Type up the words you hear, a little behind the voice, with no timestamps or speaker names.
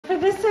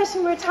this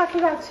session, we're talking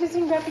about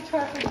choosing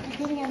repertoire for the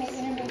beginning and the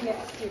intermediate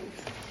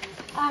students.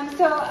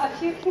 So a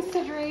few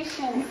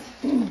considerations.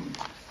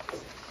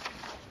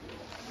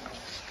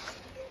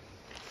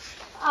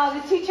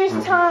 The teacher's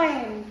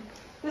time,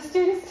 the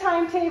student's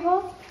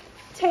timetable,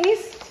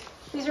 taste.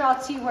 These are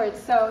all T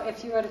words, so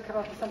if you were to come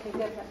up with something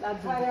different,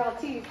 that's why they're all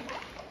T's.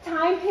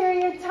 Time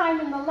period,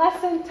 time in the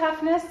lesson,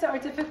 toughness or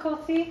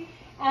difficulty,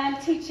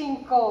 and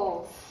teaching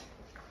goals.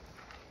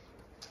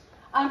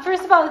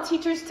 First of all, the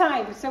teacher's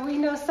time. So we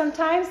know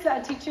sometimes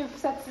a teacher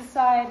sets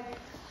aside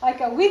like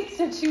a week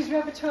to choose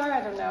repertoire.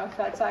 I don't know if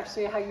that's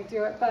actually how you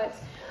do it, but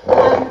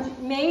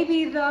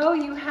maybe though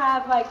you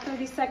have like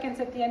 30 seconds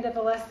at the end of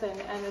a lesson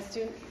and the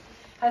student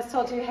has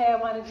told you, hey, I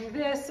want to do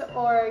this,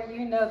 or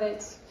you know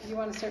that you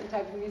want a certain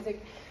type of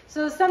music.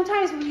 So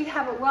sometimes we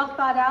have it well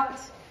thought out.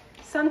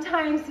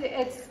 Sometimes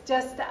it's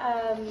just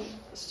a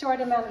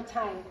short amount of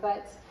time,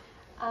 but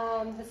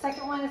the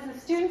second one is the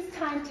student's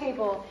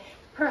timetable.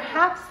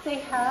 Perhaps they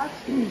have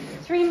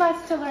 3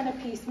 months to learn a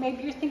piece.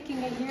 Maybe you're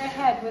thinking a year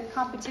ahead with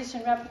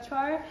competition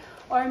repertoire,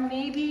 or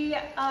maybe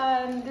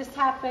this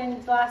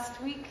happened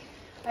last week.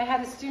 I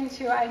had a student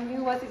who I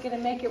knew wasn't going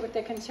to make it with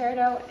the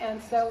concerto,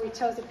 and so we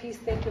chose a piece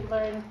they could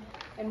learn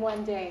in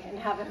one day and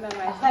have it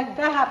memorized. Like,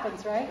 that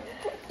happens, right?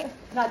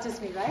 Not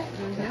just me, right?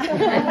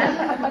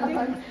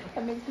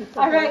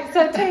 All right,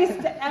 so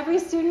taste. Every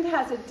student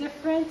has a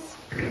different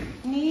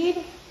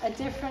need, a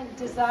different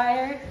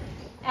desire.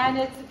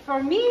 And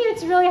for me,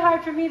 it's really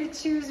hard for me to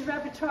choose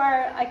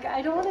repertoire. Like,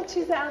 I don't want to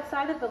choose it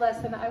outside of the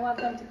lesson. I want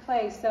them to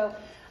play. So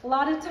a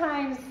lot of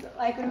times,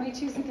 like when we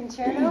choose a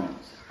concerto,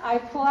 I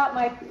pull out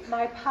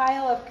my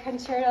pile of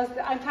concertos.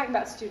 I'm talking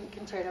about student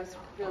concertos,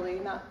 really,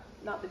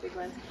 not the big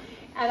ones.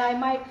 And I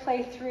might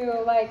play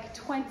through like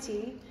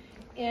 20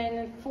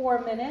 in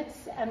 4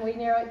 minutes, and we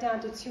narrow it down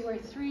to 2 or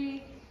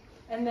 3.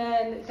 And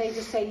then they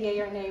just say yay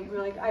or nay.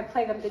 Really, I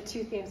play them the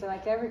 2 themes. They're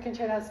like, every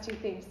concerto has 2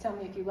 themes. Tell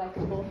me if you like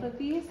both of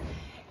these.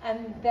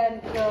 And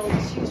then we'll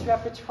choose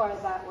repertoire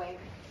that way.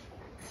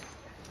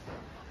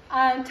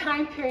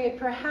 Time period.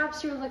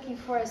 Perhaps you're looking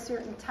for a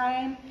certain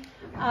time.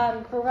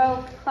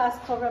 Baroque,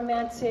 classical,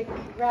 romantic,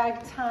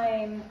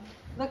 ragtime.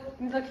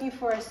 Looking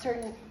for a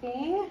certain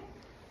thing.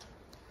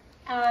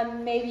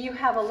 Maybe you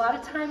have a lot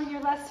of time in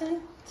your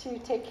lesson to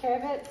take care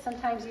of it.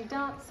 Sometimes you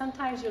don't.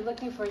 Sometimes you're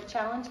looking for a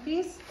challenge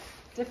piece.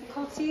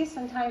 Difficulty.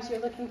 Sometimes you're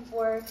looking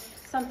for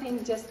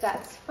something just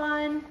that's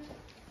fun.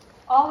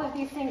 All of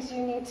these things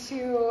you need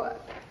to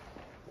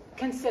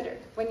consider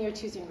when you're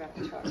choosing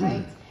repertoire,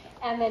 right?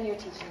 And then your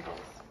teaching goals.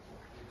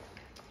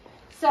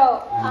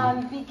 So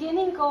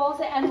beginning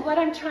goals, and what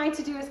I'm trying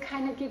to do is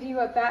kind of give you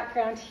a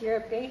background here,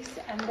 a base,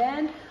 and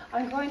then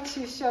I'm going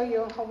to show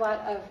you a whole lot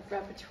of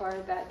repertoire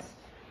that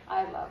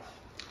I love.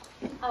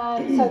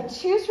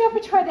 So choose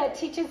repertoire that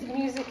teaches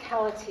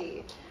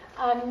musicality.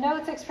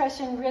 Notes,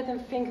 expression, rhythm,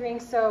 fingering.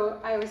 So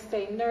I always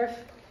say NERF.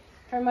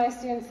 For my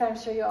students, I'm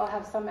sure you all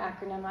have some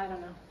acronym, I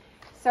don't know.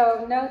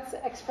 So notes,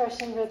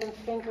 expression, rhythm,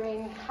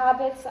 fingering.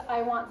 Habits,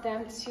 I want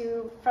them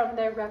to, from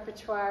their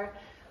repertoire,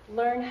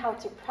 learn how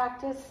to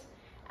practice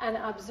and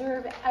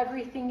observe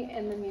everything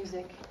in the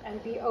music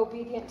and be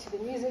obedient to the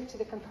music, to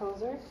the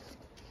composer.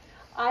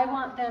 I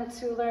want them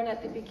to learn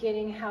at the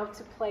beginning how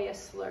to play a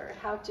slur,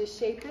 how to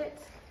shape it.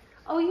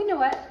 Oh, you know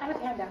what? I have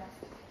a handout.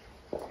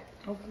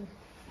 Okay.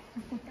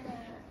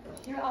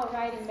 You're all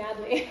writing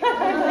madly.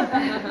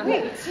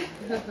 Wait.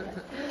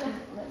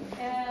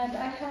 And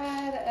I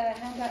had a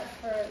handout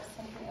for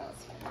something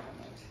else.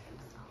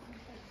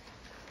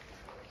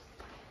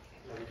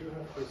 We do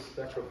have a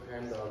stack of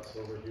handouts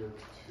over here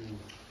too. Do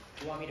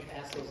you want me to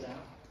pass those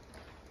out?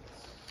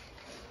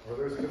 Are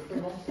there a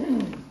different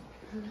one?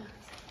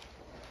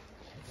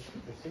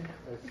 I think.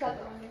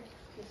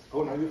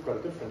 Oh, now you've got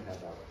a different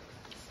handout.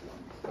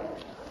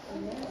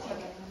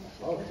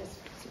 Oh.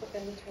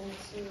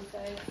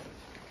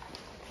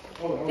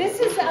 This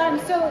is,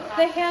 so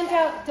the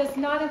handout does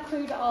not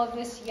include all of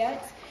this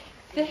yet.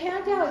 The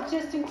handout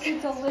just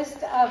includes a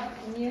list of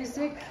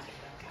music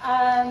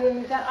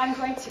that I'm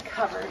going to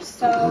cover.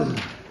 So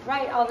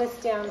write all this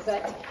down,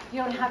 but you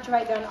don't have to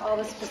write down all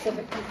the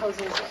specific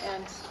composers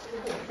and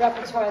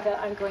repertoire that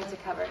I'm going to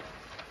cover.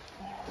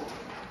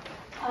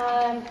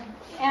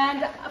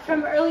 And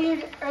from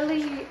early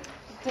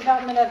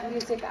development of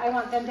music, I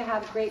want them to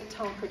have great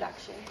tone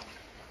production.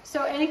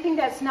 So anything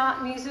that's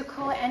not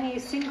musical, any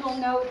single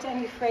note,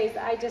 any phrase,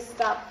 I just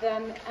stop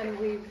them and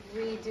we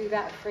redo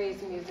that phrase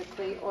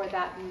musically or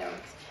that note.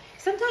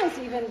 Sometimes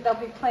even they'll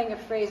be playing a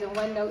phrase and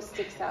one note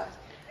sticks out.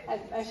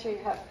 I'm sure you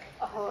have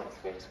a whole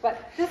experience. But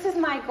this is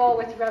my goal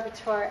with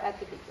repertoire at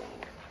the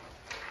beginning.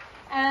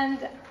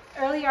 And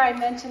earlier I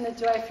mentioned the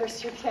Joy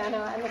First Year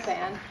Piano and the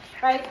band,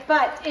 right?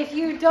 But if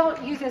you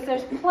don't use this,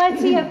 there's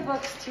plenty of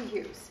books to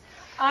use.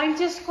 I'm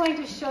just going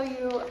to show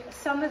you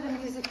some of the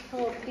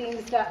musical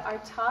themes that are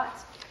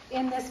taught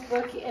in this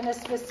book in a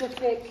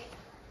specific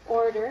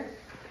order.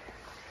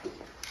 You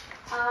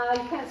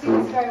can't see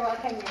this very well,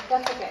 can you?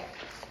 That's okay.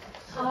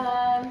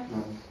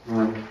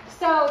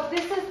 So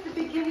this is the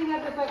beginning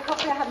of the book.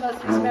 Hopefully I have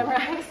most of this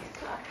memorized.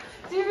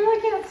 So you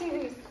really can't see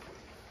these.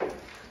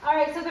 All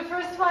right, so the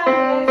first one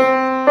is...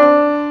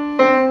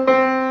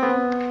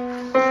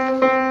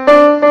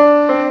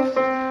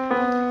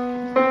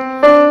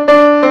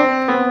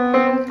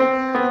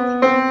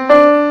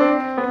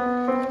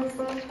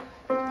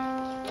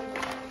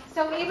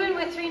 So even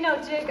with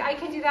 3-note jig, I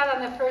can do that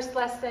on the first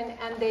lesson,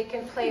 and they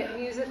can play it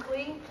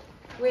musically,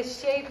 with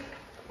shape,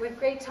 with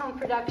great tone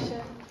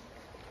production.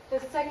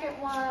 The second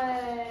one,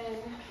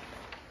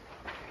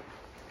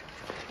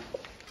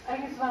 I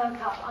think it's one on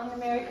top, on the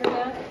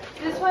merry-go-round.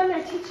 This one,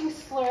 they're teaching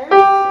slurs.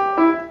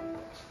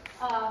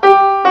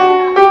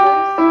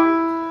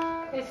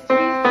 It's 3,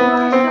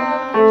 4,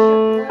 7,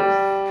 triplets.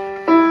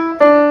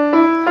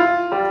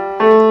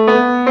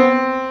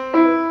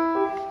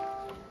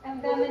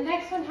 And then the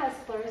next one has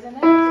slurs in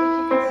it. So if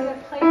you can see the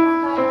playful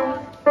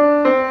dialogue.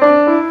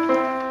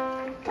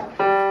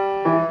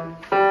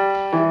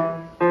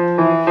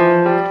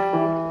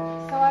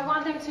 So I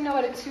want them to know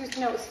what a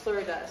 2-note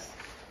slur does.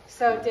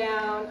 So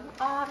down,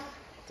 off,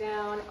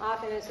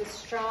 and it's a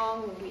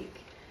strong,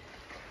 weak.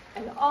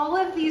 And all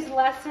of these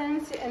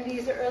lessons in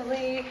these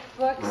early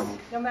books,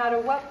 no matter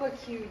what book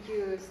you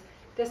use,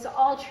 this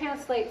all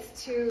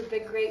translates to the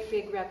great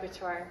big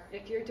repertoire.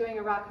 If you're doing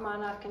a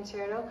Rachmaninoff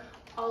concerto,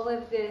 all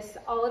of these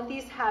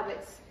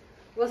habits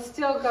will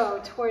still go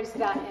towards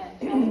that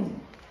end.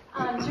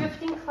 Right?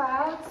 Drifting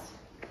clouds.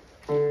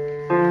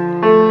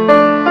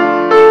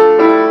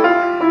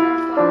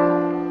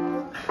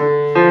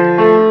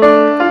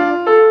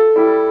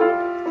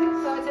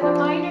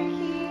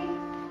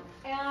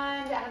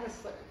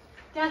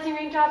 Dancing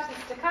raindrops is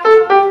staccato.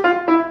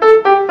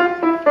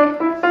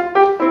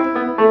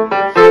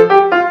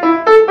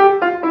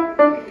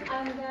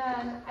 And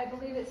then I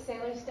believe it's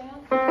Sailor's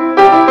Dance.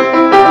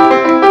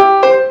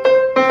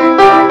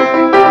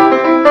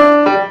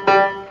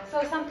 So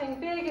something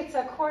big, it's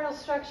a chordal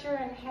structure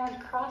and hand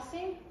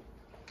crossing.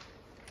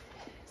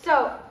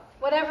 So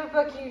whatever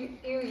book you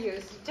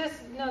use,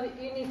 just know that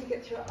you need to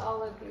get through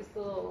all of these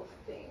little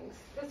things.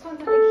 This one's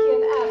in the key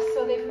of F,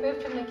 so they've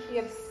moved from the key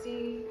of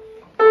C.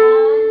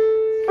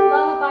 And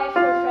Lullaby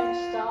for a French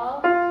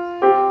Doll,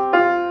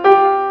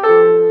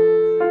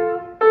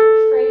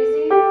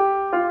 phrasing,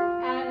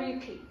 and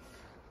repeats.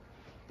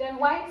 Then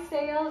White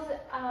Sails,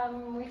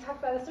 we talked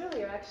about this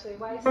earlier actually.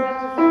 White Sails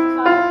is in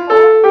 5/4.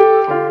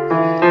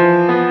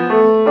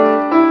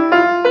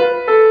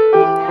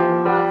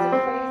 And lots of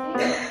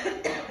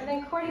phrasing. And then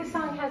Courting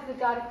Song has the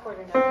dotted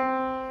quarter note.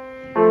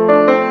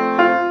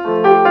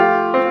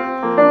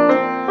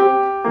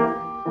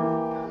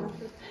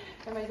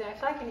 I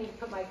feel like I need to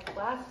put my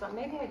glasses on.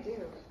 Maybe I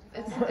do.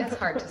 It's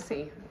hard to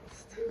see.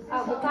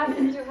 Oh, but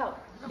glasses do help.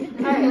 All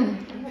right.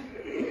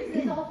 Is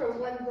this all from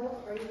one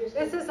book, or you just?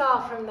 This is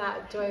all from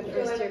that Joy of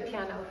First Year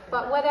Piano.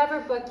 But whatever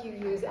book you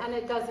use, and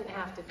it doesn't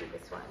have to be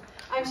this one.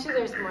 I'm sure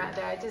there's more out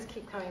there. I just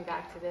keep coming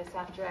back to this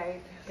after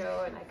I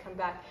go and I come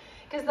back.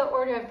 Because the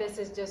order of this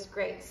is just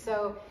great.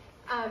 So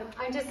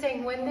I'm just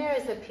saying, when there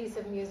is a piece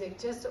of music,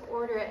 just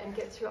order it and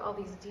get through all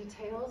these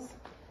details.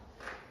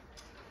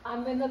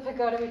 In the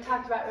pagoda we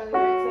talked about earlier,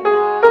 it's in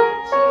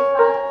G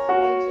flat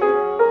major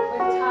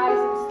with ties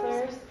and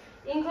slurs.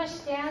 English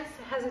dance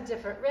has a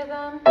different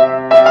rhythm.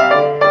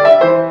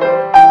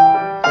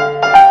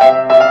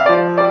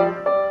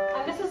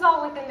 And this is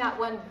all within that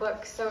one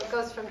book, so it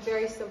goes from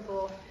very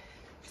simple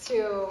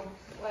to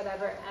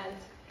whatever. And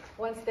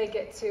once they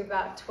get to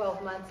about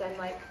 12 months, I'm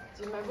like,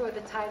 do you remember what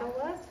the title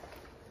was?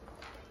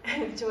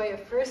 Joy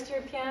of First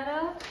Year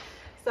Piano.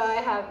 So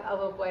I have a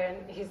little boy,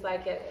 and he's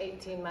like at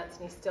 18 months,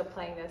 and he's still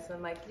playing this. And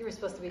I'm like, you were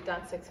supposed to be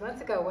done 6 months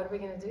ago. What are we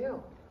going to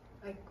do?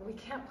 Like, we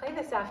can't play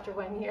this after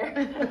 1 year.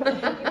 You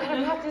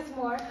better practice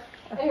more.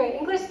 Anyway,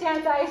 English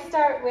dance, I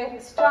start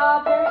with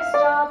strawberry,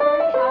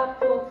 strawberry,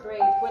 apple,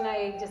 grape. When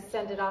I just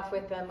send it off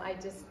with them, I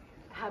just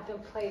have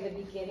them play the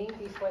beginning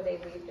before they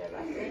leave their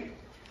lesson.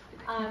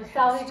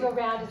 Sally Go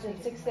Round is in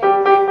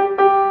 6/8.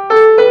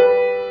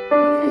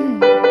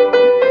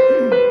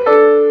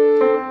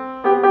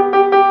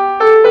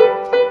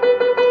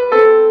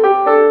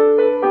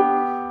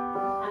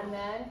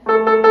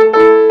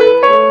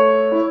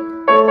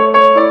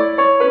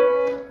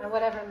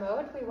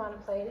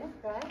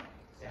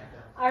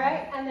 All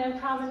right, and then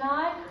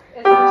Promenade is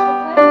in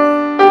triplets.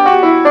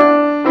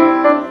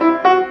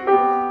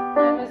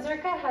 And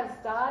Mazurka has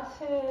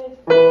dotted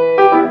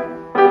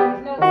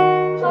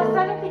notes. Plus,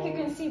 I don't think you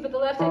can see, but the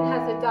left hand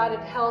has a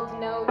dotted held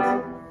note,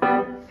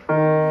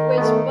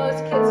 which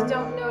most kids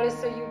don't notice,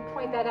 so you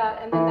point that out,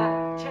 and then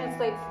that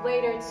translates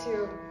later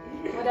to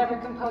whatever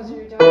composer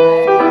you're doing.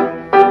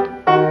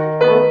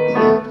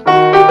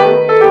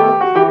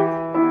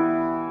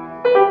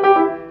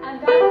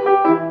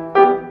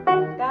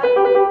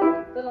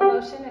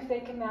 If they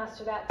can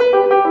master that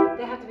too,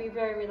 they have to be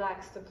very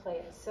relaxed to play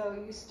it. So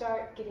you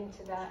start getting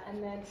to that,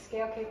 and then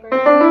scale capers.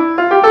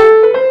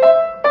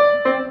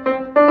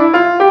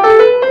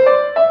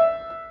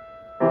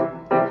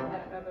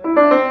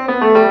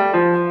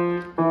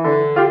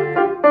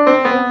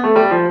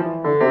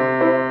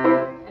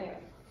 Anyway,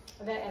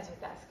 that ends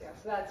with that scale.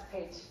 So that's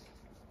page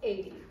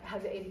 80. It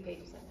has 80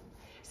 pages in it.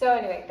 So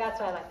anyway, that's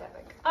why I like that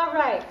book. All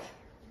right.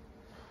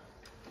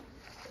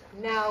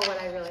 now what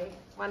I really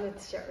wanted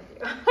to share with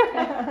you.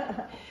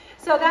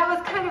 So that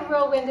was kind of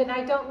whirlwind, and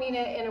I don't mean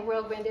it in a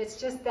whirlwind. It's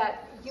just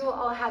that you will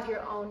all have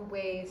your own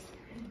ways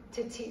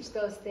to teach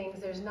those things.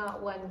 There's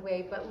not one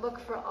way, but look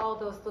for all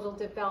those little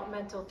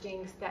developmental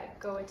things that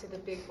go into the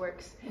big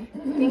works,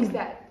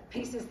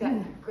 pieces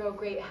that grow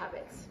great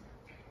habits.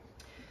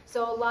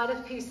 So a lot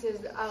of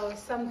pieces of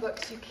some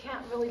books you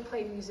can't really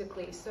play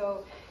musically.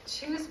 So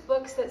choose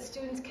books that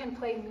students can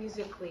play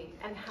musically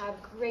and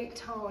have great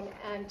tone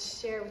and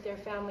share with their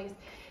families.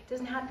 It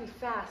doesn't have to be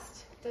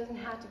fast. It doesn't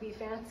have to be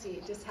fancy.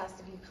 It just has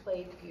to be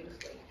played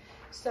beautifully.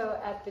 So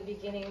at the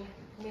beginning,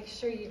 make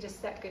sure you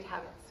just set good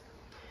habits.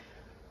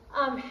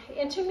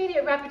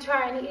 Intermediate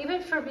repertoire, and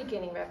even for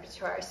beginning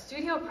repertoire,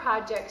 studio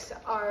projects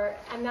are,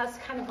 and that's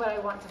kind of what I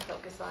want to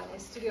focus on,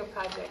 is studio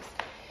projects.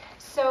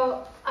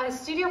 So a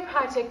studio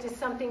project is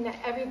something that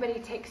everybody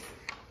takes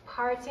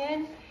part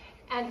in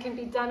and can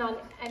be done on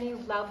any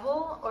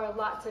level or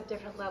lots of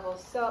different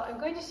levels. So I'm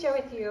going to share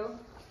with you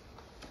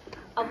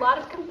a lot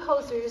of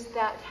composers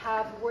that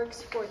have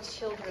works for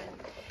children.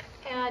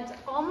 And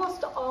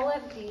almost all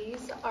of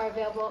these are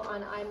available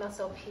on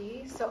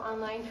IMSLP, so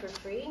online for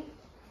free.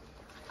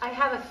 I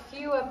have a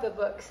few of the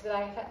books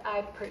that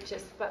I've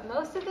purchased, but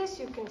most of this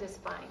you can just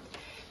find.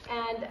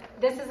 And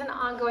this is an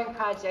ongoing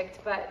project,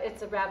 but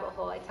it's a rabbit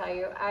hole, I tell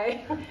you.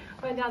 I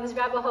went down this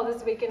rabbit hole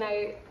this week, and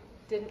I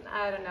didn't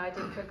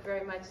cook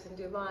very much and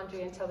do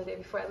laundry until the day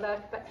before I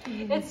left. But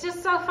it's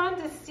just so fun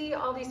to see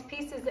all these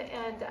pieces,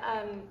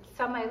 and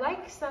some I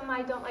like, some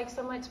I don't like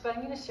so much, but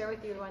I'm going to share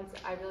with you the ones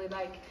I really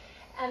like.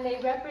 And they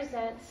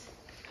represent,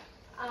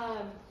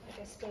 I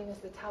guess Spain is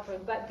the top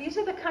one, but these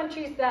are the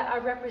countries that are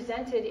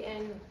represented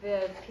in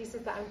the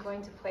pieces that I'm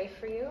going to play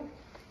for you.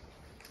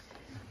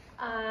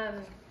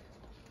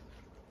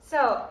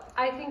 So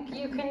I think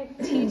you can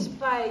teach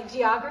by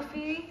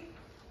geography.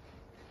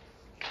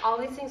 All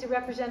these things are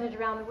represented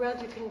around the world.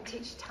 You can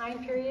teach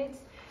time periods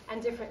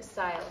and different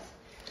styles.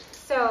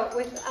 So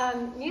with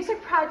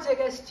music project,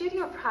 a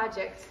studio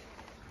project,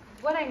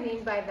 what I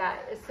mean by that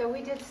is, so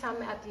we did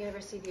some at the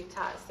University of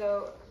Utah.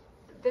 So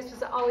this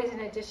was always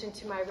in addition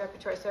to my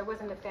repertoire. So I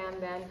wasn't a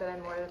fan then, but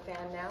I'm more of a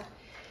fan now.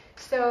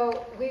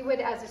 So we would,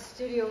 as a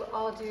studio,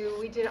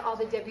 we did all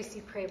the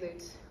Debussy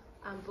preludes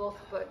on both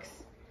books.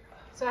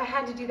 So I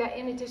had to do that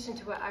in addition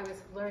to what I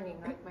was learning,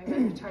 like my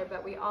repertoire,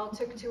 but we all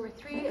took 2 or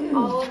 3,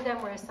 all of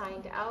them were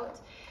assigned out,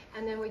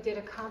 and then we did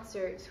a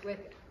concert with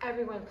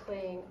everyone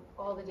playing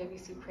all the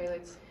Debussy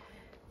preludes.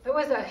 It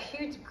was a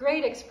huge,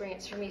 great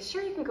experience for me.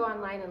 Sure, you can go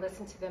online and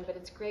listen to them, but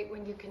it's great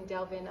when you can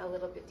delve in a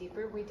little bit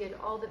deeper. We did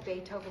all the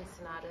Beethoven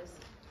sonatas,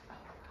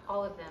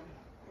 all of them.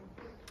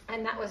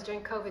 And that was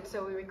during COVID,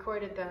 so we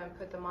recorded them and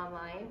put them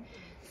online.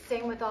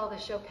 Same with all the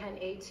Chopin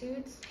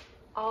etudes.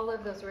 All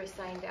of those were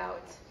assigned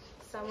out.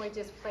 Some were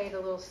just played a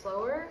little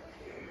slower.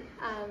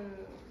 I'm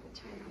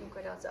trying to think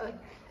what else. Oh,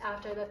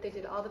 after that, they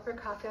did all the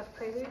Prokofiev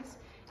preludes,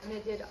 and they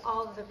did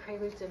all of the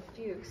preludes and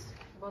fugues,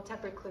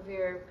 Well-Tempered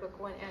Clavier, Book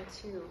 1 and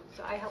 2.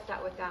 So I helped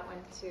out with that one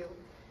too.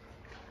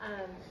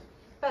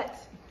 But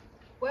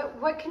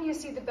what can you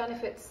see the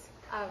benefits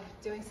of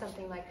doing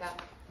something like that?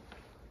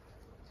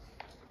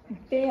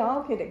 They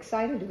all get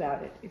excited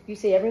about it. If you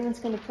say everyone's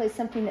going to play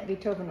something that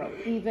Beethoven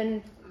wrote,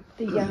 even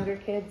the younger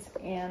kids,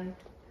 and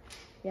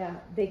yeah,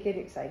 they get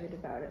excited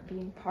about it,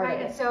 being part of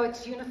it. And so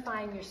it's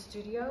unifying your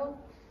studio.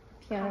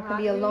 Piano can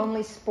be a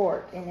lonely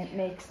sport, and it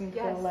makes them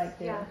feel like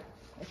they're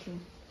a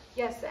team.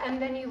 Yes, and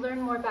then you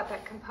learn more about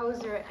that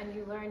composer, and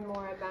you learn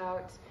more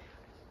about,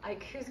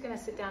 like, who's going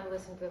to sit down and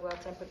listen to the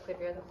Well-Tempered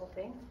Clavier, the whole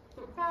thing?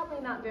 Probably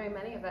not very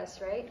many of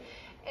us, right?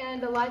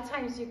 And a lot of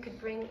times you could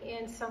bring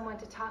in someone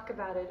to talk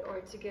about it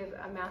or to give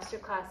a master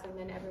class, and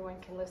then everyone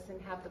can listen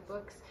and have the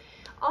books.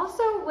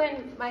 Also,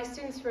 when my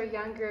students were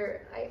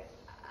younger,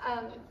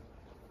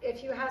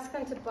 if you ask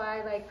them to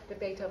buy, like, the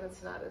Beethoven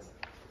sonatas,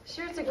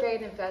 sure, it's a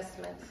great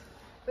investment,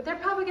 but they're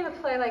probably going to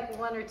play, like,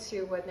 1 or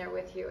 2 when they're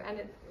with you. And,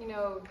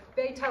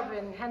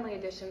 Beethoven Henley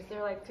editions,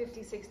 they're like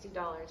 $50,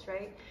 $60,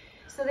 right?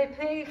 So they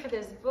pay for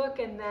this book,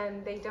 and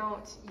then they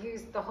don't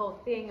use the whole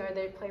thing, or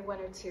they play 1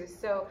 or 2.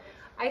 So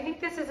I think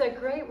this is a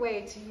great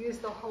way to use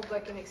the whole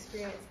book and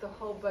experience the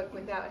whole book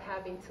without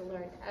having to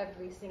learn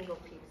every single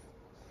piece.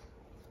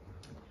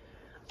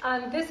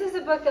 This is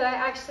a book that I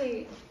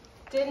actually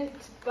didn't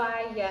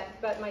buy yet,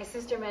 but my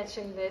sister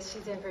mentioned this.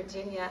 She's in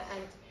Virginia,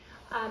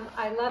 and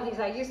I love these.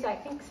 I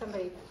think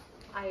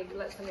I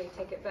let somebody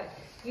take it, but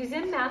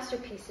Museum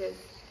Masterpieces.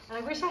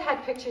 And I wish I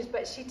had pictures,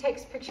 but she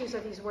takes pictures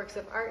of these works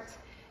of art,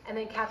 and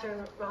then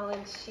Catherine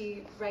Rollins,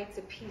 she writes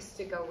a piece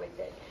to go with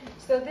it.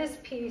 So this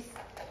piece,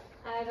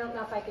 I don't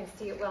know if I can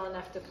see it well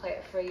enough to play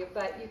it for you,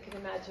 but you can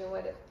imagine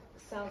what it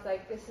sounds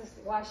like. This is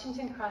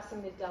Washington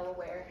crossing the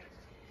Delaware.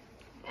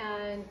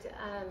 And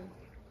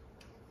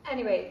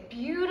anyway,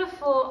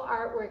 beautiful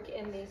artwork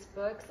in these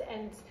books,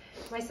 and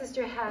my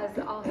sister has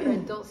all her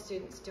adult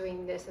students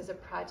doing this as a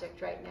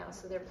project right now,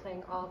 so they're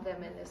playing all of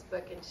them in this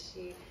book, and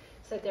she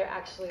said they're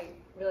actually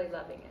really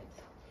loving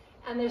it.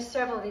 And there's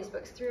several of these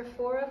books, 3 or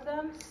 4 of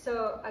them,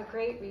 so a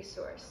great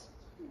resource.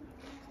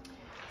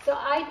 So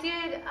I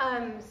did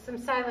some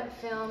silent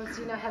films.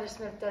 You know, Heather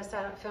Smith does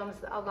silent films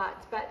a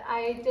lot, but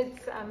I did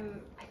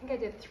I think I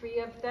did 3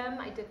 of them.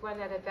 I did one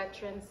at a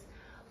veteran's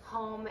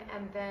home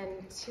and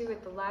then 2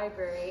 at the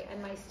library.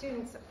 And my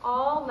students,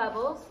 all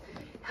levels,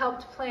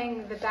 helped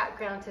playing the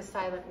background to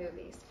silent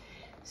movies.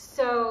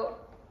 So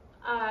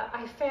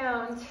I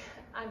found,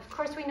 of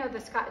course, we know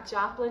the Scott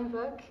Joplin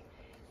book,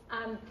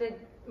 the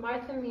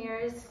Martha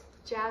Mears,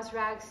 Jazz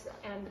Rags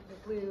and the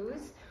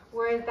Blues,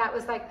 where that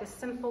was like the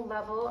simple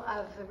level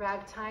of the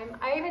ragtime.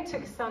 I even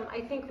took some, I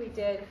think we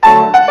did,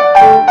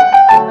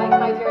 like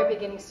my very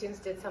beginning students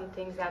did some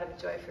things out of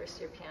Joy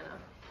First Year Piano.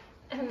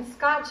 And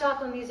Scott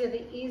Joplin, these are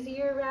the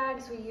easier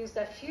rags. We used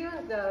a few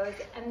of those.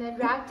 And then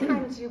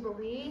Ragtime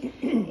Jubilee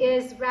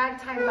is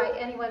ragtime by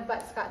anyone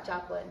but Scott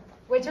Joplin,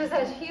 which was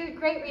a huge,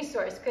 great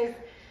resource because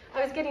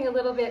I was getting a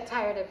little bit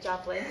tired of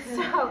Joplin.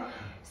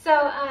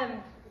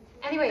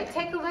 Anyway,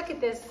 take a look at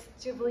this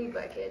Jubilee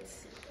book.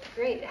 It's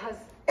great.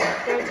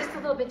 They're just a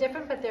little bit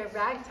different, but they're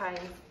ragtime,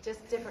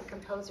 just different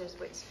composers,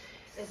 which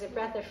is a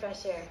breath of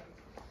fresh air.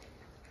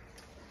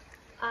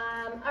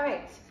 All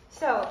right,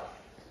 so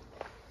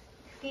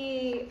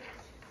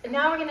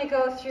now we're going to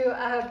go through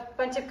a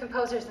bunch of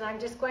composers, and I'm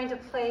just going to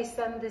play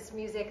some of this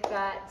music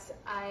that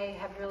I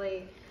have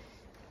really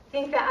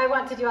think that I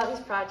want to do all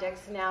these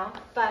projects now.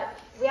 But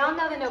we all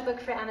know the notebook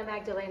for Anna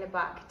Magdalena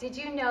Bach. Did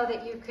you know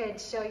that you could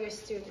show your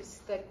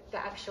students the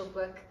actual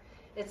book?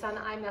 It's on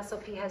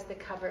IMSLP, has the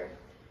cover.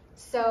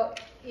 So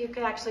you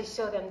could actually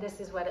show them this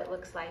is what it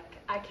looks like.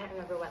 I can't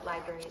remember what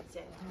library it's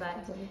in, but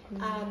you'll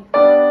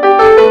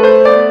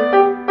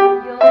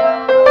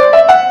know.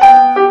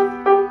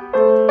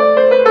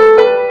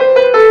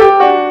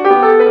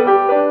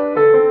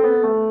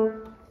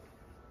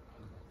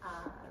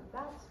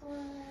 That's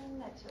one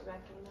that you'll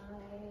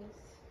recognize.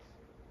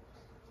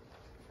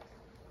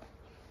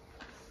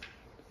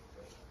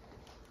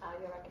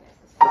 You'll recognize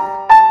this one.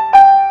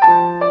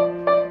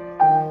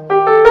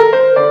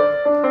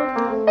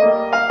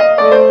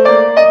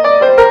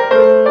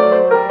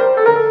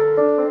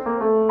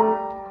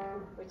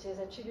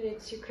 Attributed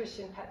to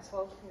Christian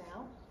Petzold now.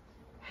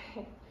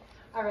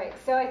 All right,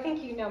 so I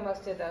think you know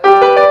most of those.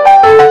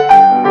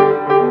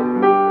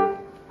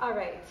 All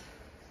right.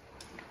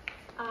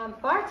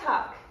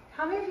 Bartok.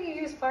 How many of you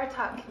use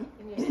Bartok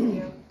in your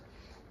studio?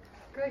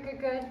 Good, good,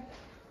 good.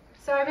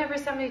 So I remember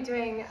somebody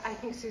doing, I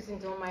think Susan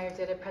Dolmeyer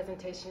did a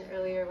presentation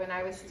earlier when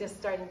I was just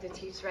starting to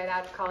teach right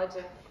out of college,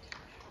 and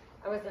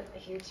I wasn't a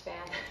huge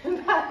fan.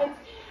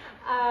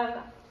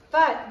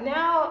 But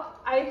now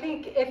I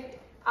think if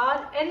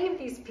on any of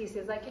these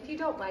pieces, like if you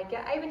don't like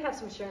it, I even have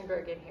some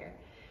Schoenberg in here.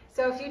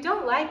 So if you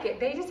don't like it,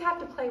 they just have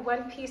to play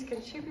one piece,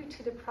 contribute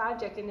to the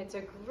project, and it's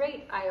a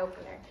great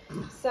eye-opener.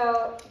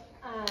 So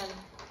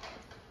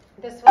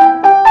this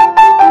one.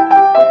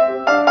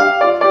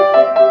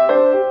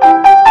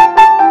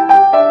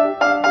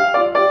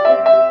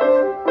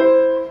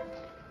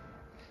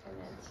 And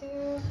then 2.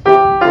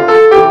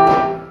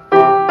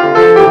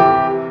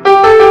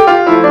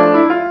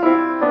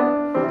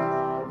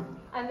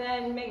 And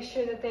then make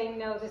sure that they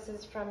know this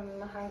is from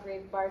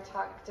Hungary.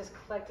 Bartok just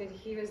collected,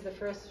 he was the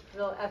first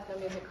real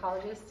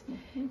ethnomusicologist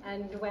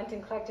and went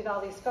and collected all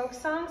these folk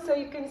songs. So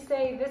you can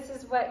say this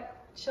is what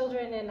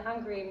children in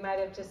Hungary might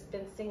have just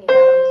been singing.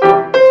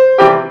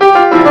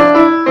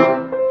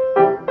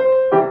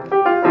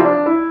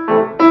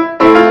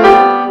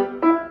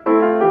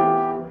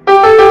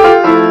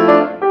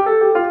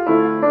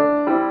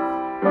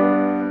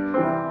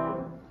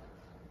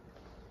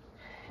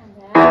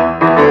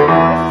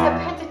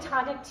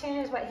 Tune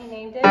is what he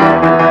named it.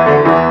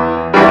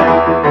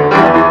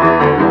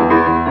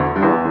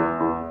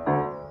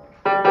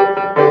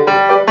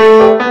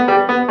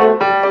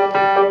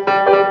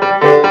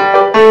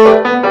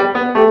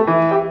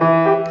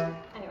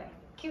 Anyway,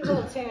 cute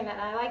little tune, and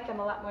I like them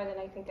a lot more than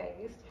I think I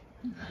used to.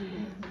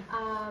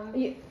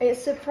 It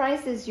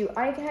surprises you.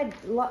 I've had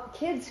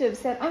kids who have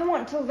said, I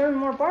want to learn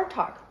more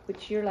Bartok,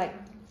 which you're like,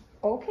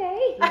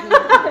 okay.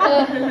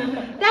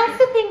 That's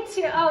the thing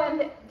too. Oh,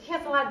 and he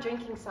has a lot of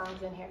drinking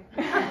songs in here.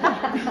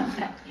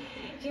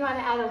 If you want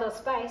to add a little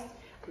spice.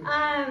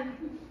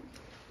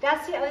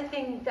 That's the other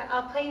thing.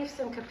 I'll play you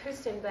some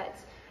Kapustin, but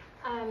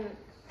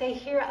they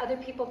hear other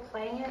people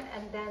playing it,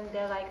 and then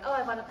they're like, oh,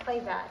 I want to play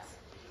that.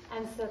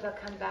 And so they'll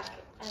come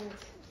back. And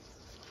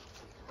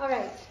all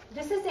right,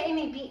 this is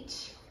Amy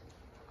Beach.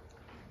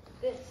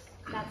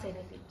 That's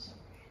Amy Beach.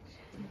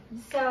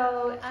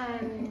 So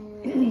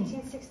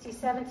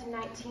 1867 to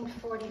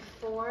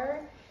 1944,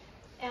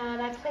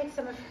 and I played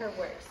some of her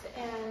works.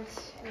 And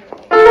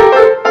anyway.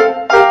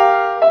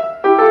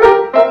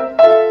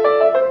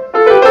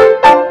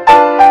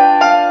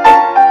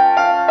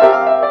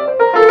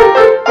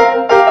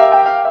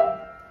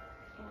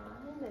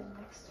 And the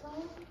next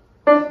one.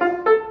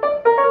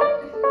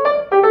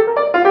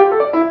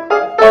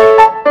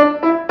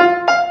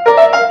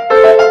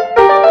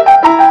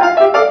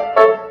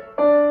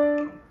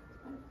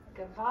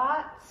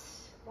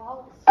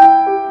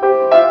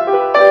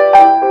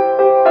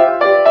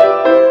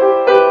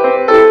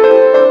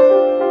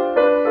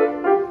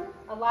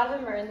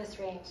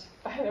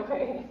 by the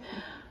way.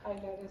 I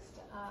noticed.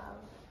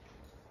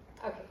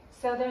 Okay,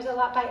 so there's a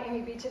lot by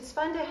Amy Beach. It's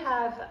fun to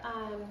have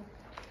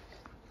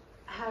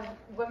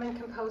women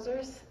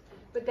composers,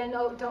 but then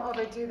don't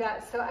overdo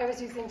that. So I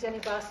was using Jenny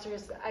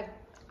Boster's.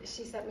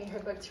 She sent me her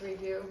book to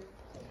review.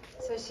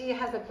 So she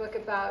has a book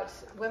about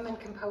women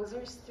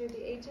composers through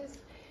the ages,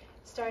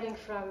 starting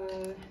from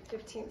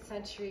 15th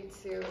century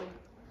to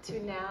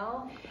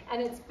now,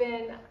 and it's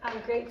been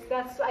great.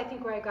 That's, I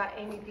think, where I got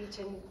Amy Beach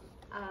and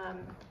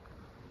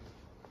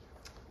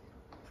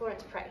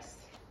Florence Price,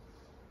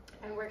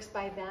 and works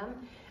by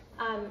them.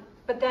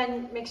 But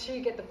then make sure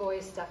you get the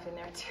boys' stuff in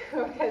there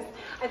too, because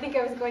I think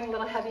I was going a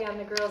little heavy on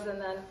the girls, and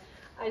then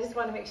I just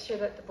want to make sure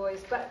that the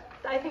boys. But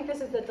I think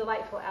this is a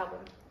delightful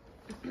album.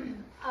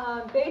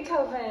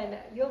 Beethoven,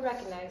 you'll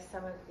recognize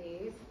some of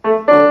these.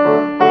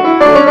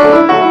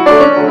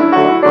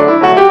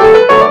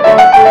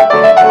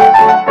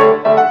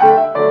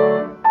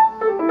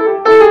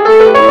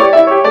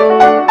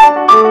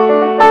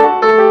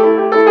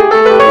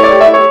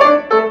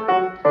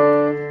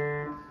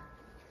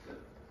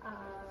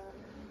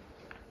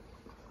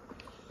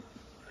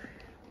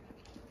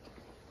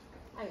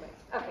 Anyway,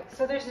 okay,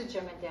 so there's the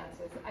German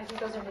dances. I think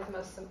those are his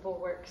most simple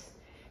works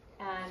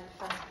and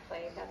fun to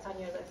play. That's on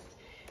your list.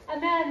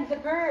 And then the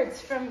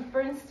birds from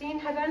Bernstein.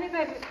 Have any of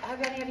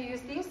you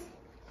used these?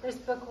 There's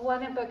book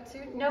 1 and book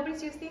 2.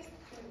 Nobody's used these?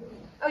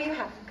 Oh, you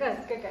have.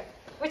 Good, good, good.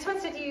 Which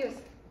ones did you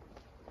use?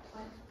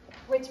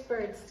 Which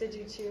birds did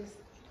you choose?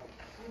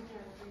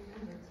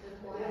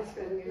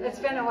 It's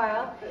been a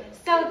while.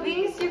 So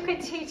these you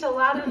could teach a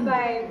lot of.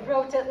 I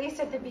wrote at least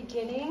at the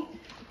beginning.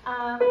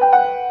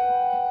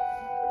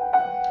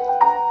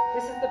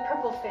 This is the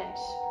purple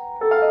finch.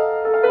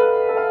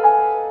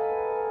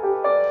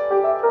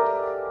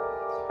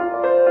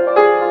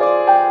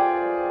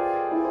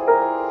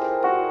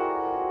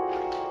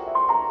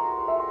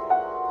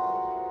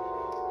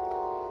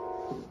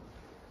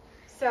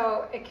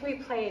 So it can be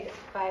played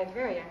by a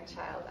very young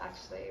child,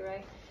 actually,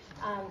 right?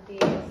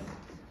 These.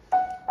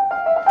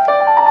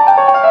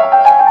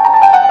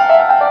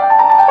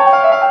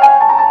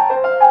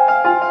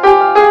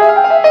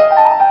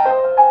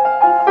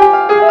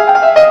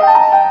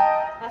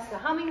 That's the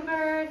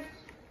hummingbird.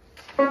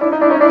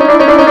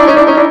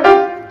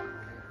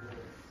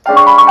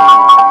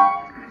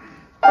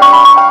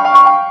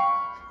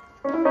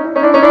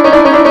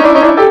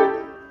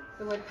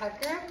 The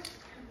woodpecker.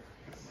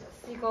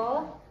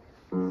 Seagull.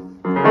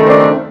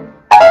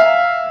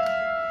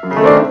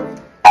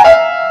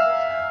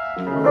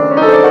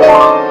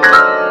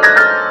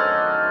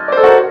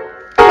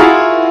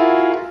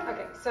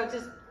 Okay, so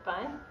just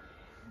fun.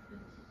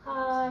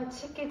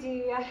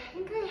 Chickadee, I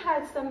think I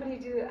had somebody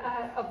do,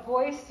 a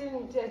boy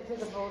student did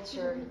the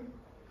vulture.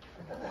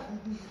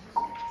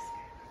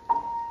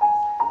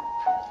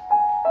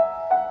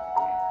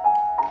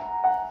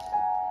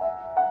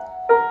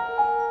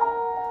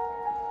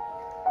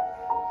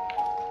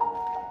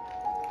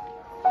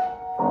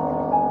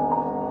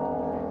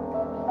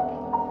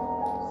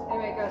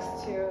 Anyway, it goes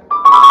to.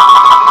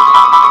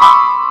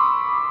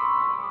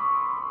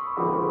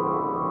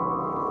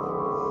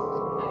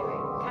 Anyway,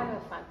 kind of a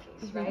fun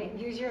piece, right?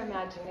 Use your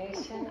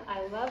imagination.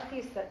 I love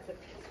these sets of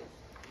pieces.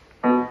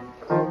 Penguin.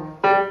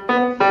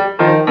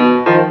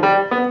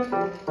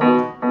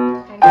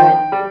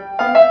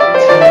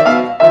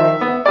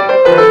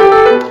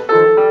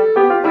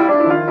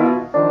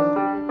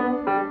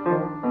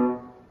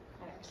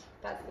 Alright,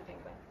 that's the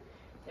penguin.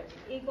 There's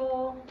the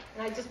eagle.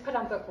 And I just put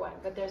on book 1,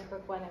 but there's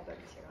book 1 and book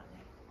 2 on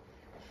there.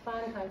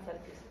 Fun set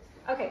of pieces.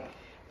 Okay,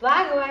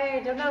 Blagoy,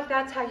 I don't know if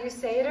that's how you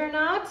say it or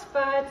not,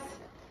 but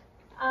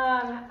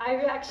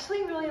I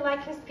actually really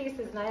like his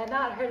pieces, and I had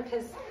not heard of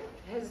his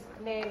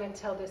name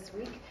until this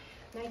week,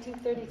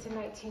 1930 to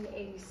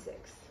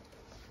 1986.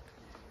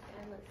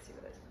 And let's see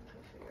what I can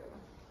play for you.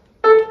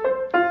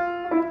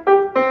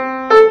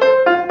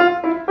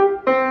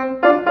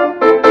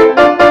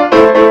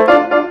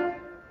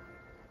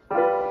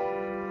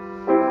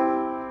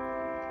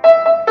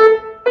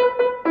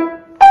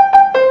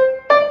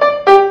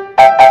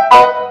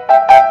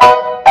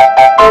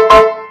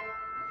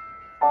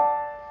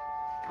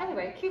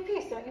 Anyway, cute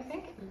piece, don't you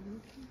think?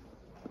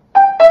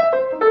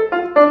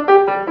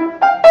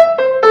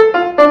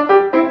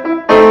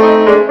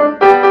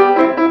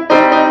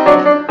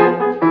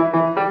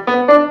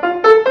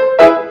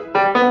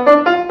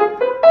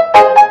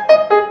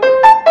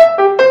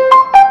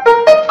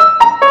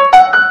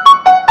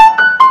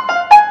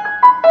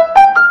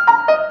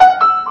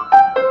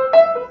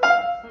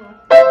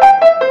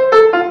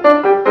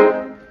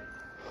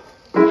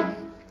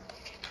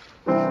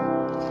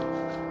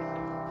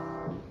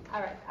 All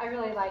right, I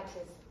really liked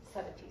his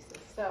set of pieces.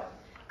 So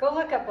go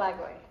look up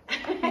Blagoy.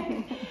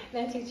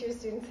 Then teach your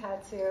students how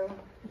to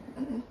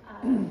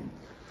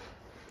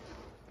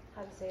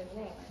say his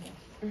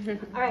name.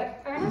 All right,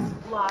 Ernest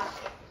Bloch.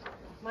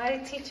 My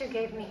teacher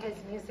gave me his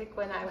music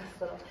when I was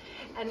little.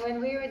 And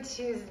when we would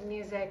choose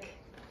music,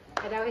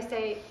 I'd always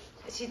say,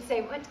 she'd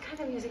say, what kind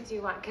of music do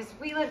you want? Because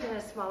we lived in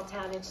a small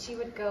town, and she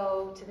would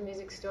go to the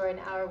music store an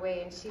hour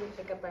away, and she would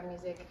pick up our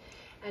music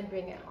and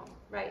bring it home,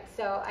 right?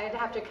 So I'd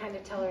have to kind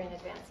of tell her in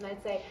advance, and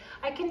I'd say,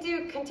 I can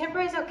do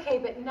contemporary's okay,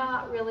 but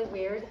not really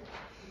weird.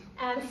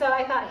 And so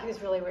I thought he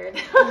was really weird.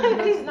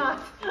 He's not.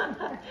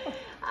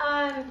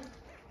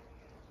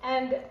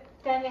 And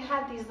then it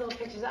had these little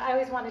pictures. I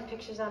always wanted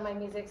pictures on my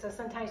music, so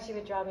sometimes she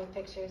would draw me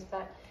pictures,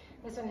 but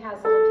this one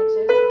has little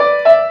pictures.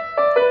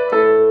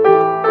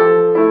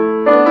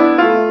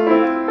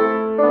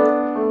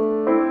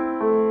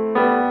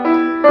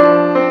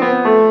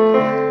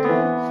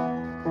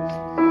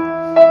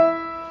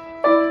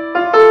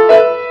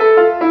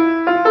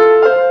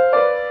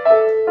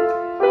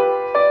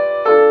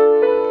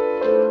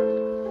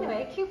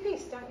 Anyway, cute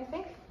piece, don't you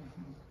think?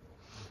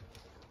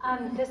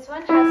 This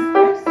one has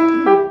slurs.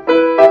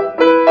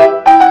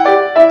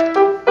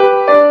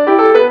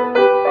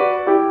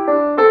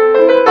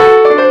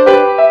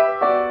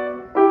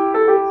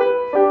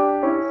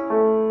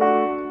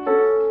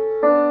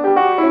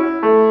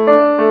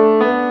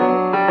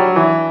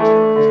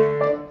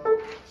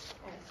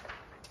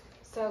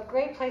 So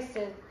great place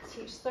to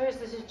teach slurs.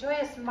 This is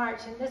Joyous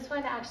March, and this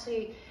one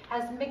actually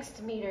has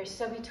mixed meters,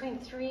 so between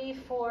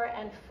 3/4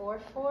 and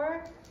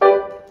 4/4.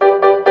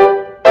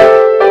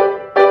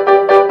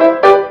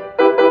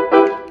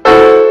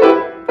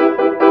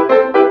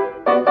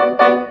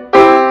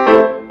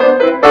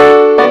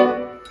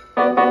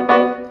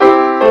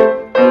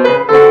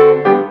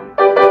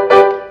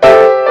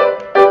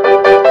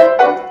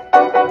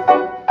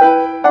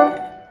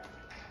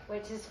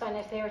 Which is fun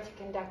if they were to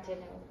conduct it in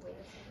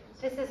ways.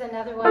 This is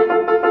another one.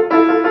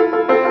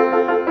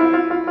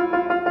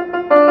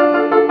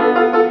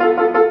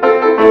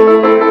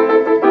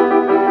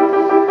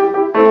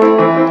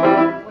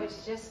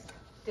 Which just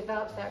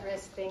developed that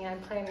wrist thing. I'm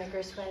playing the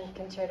Gershwin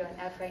Concerto in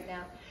F right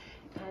now.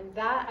 And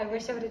that, I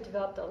wish I would have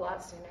developed a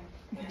lot sooner.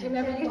 Do you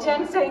remember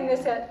Eugen saying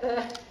this at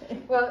the,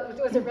 well,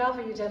 was it Ralph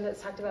or Eugen that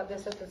talked about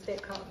this at the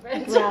state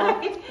conference?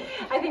 Right?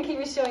 I think he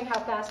was showing how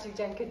fast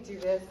Eugen could do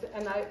this,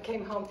 and I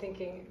came home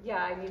thinking,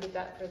 yeah, I needed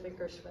that for the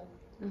Gershwin.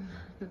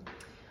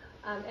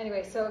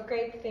 Anyway, so a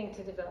great thing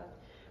to develop.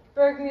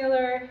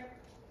 Bergmuller,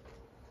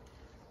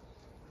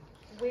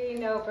 we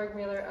know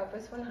Bergmuller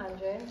Opus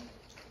 100.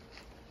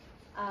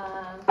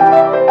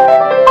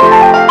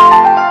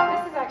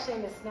 This is actually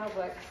in the Snell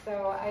book,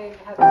 so I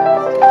have some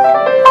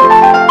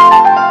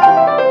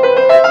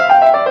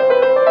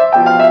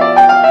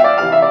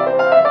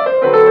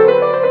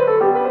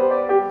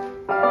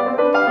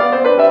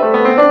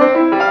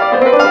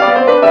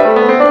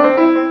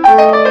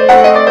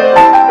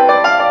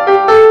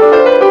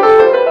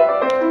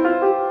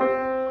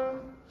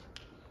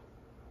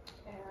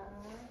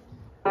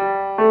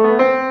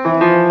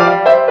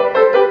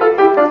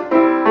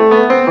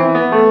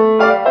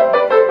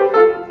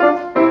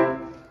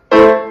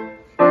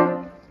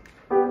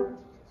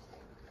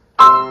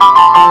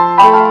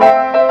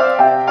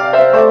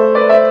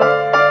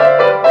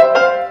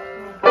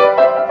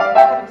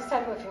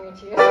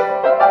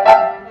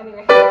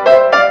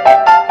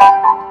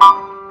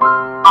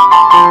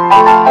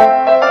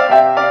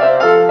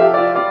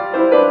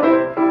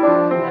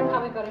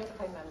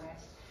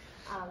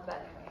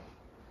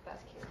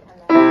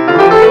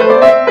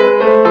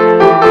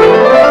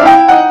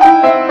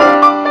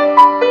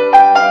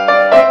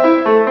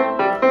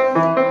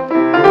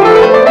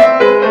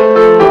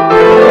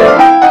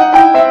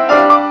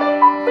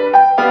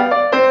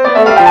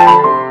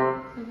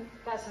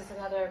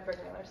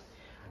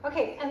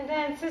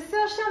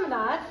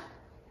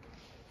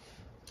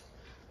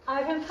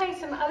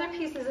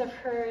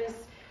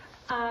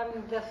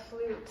the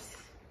flute,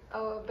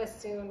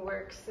 bassoon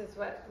works is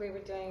what we were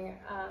doing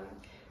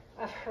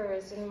of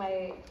hers in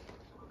my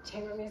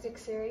chamber music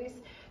series.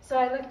 So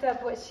I looked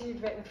up what she'd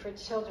written for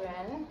children.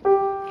 And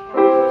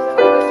here's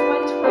Opus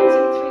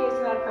 123. Is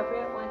that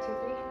appropriate? 1, 2,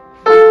 3.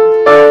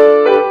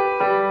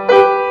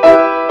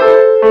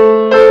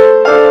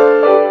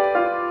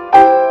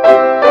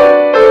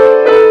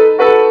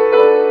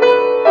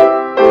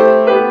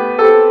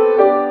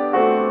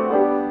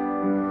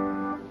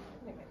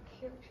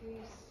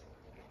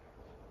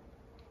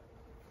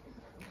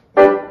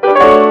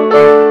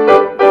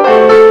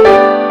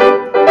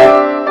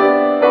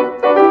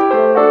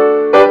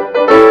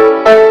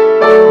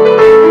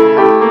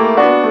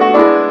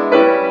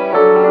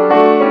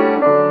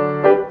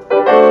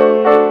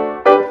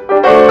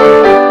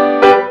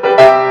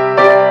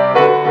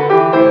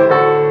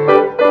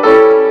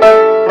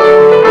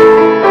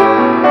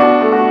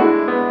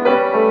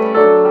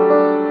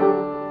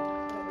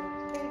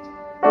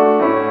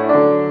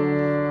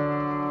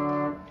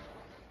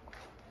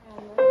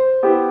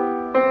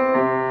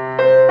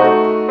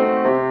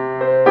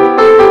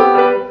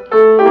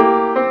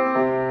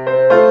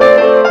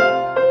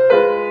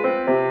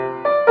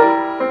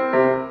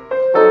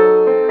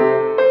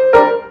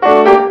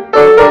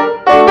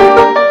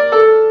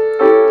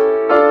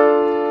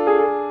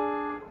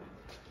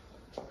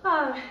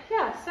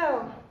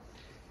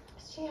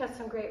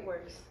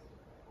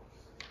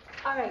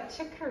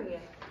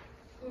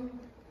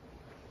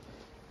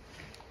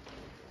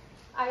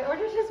 I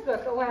ordered his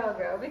book a while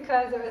ago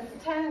because it was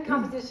 10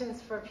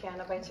 compositions for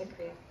piano by Chick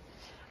Corea.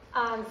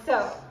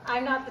 So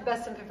I'm not the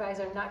best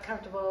improviser, I'm not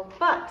comfortable,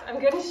 but I'm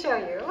going to show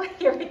you.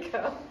 Here we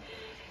go.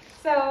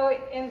 So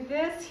in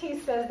this, he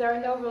says there are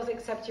no rules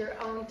except your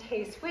own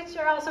taste, which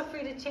are also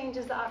free to change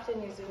as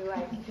often as you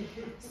like.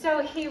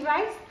 So he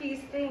writes these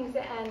things,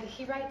 and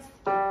he writes.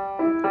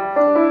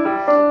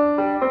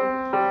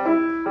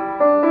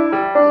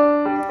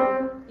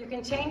 You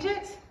can change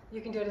it.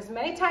 You can do it as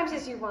many times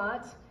as you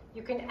want.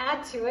 You can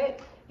add to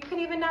it. You can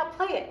even not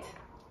play it.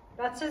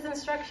 That's his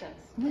instructions,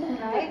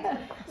 right?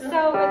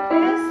 So with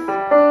this.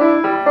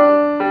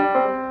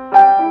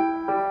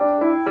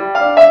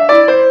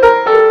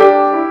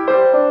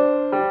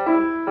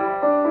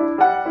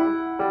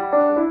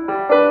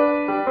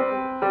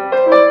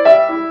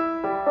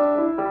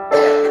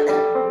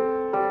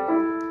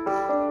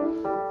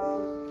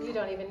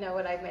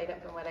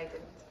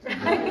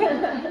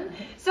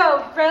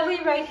 So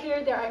really right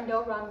here, there are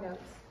no wrong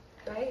notes,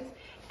 right?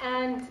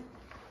 And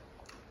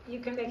you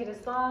can make it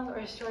as long or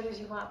as short as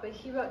you want, but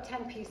he wrote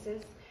 10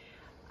 pieces.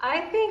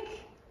 I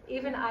think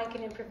even I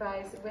can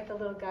improvise with a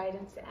little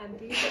guidance, and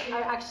these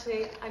are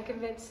actually, I'm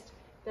convinced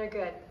they're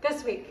good.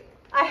 This week,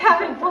 I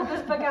haven't pulled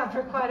this book out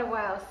for quite a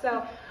while,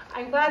 so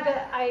I'm glad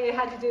that I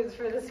had to do this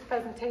for this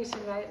presentation,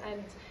 right?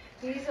 And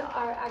these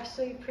are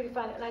actually pretty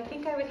fun, and I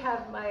think I would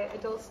have my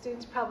adult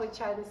students probably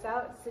try this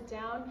out, sit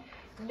down.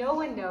 No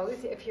one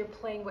knows if you're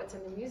playing what's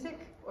in the music,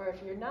 or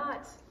if you're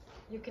not.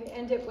 You can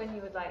end it when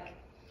you would like.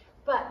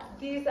 But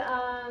these,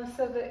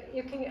 so that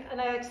you can, and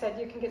like I said,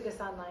 you can get this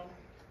online.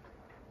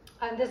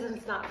 This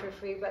is not for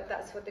free, but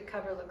that's what the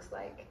cover looks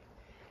like.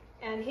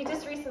 And he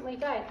just recently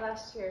died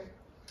last year.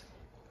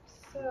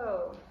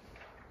 So,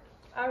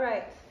 all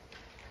right.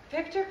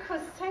 Victor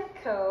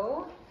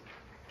Kosenko.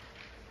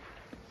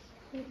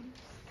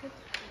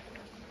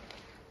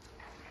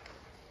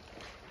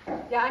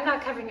 Yeah, I'm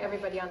not covering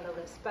everybody on the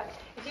list, but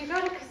if you go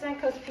to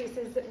Kosenko's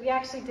pieces, we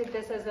actually did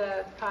this as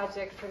a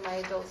project for my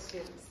adult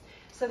students.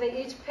 So they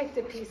each picked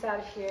a piece out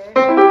of here.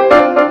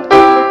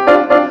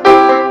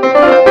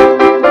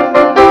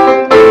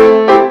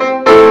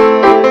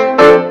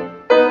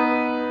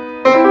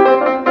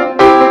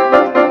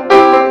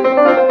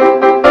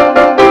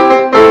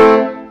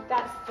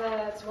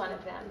 That's one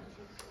of them.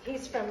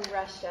 He's from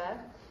Russia.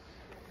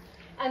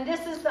 And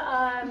this is,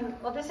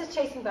 well, this is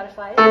Chasing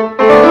Butterflies.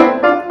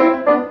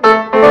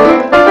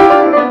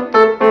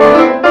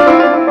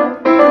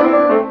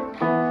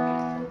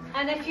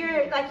 And if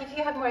you're, like, if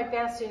you have more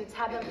advanced students,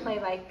 have them play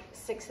like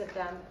 6 of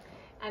them.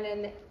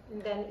 And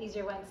then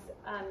easier ones,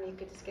 you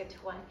could just get to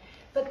 1.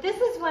 But this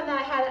is one that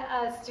I had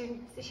a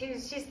student,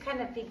 she's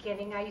kind of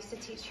beginning. I used to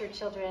teach her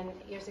children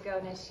years ago,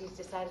 and then she's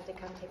decided to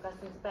come take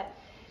lessons. But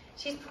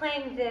she's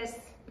playing this.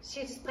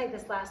 She just played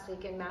this last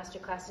week in master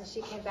class, and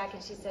she came back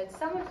and she said,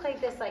 someone played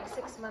this like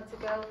 6 months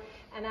ago,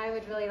 and I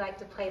would really like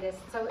to play this.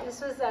 So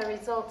this was a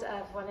result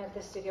of one of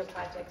the studio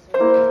projects.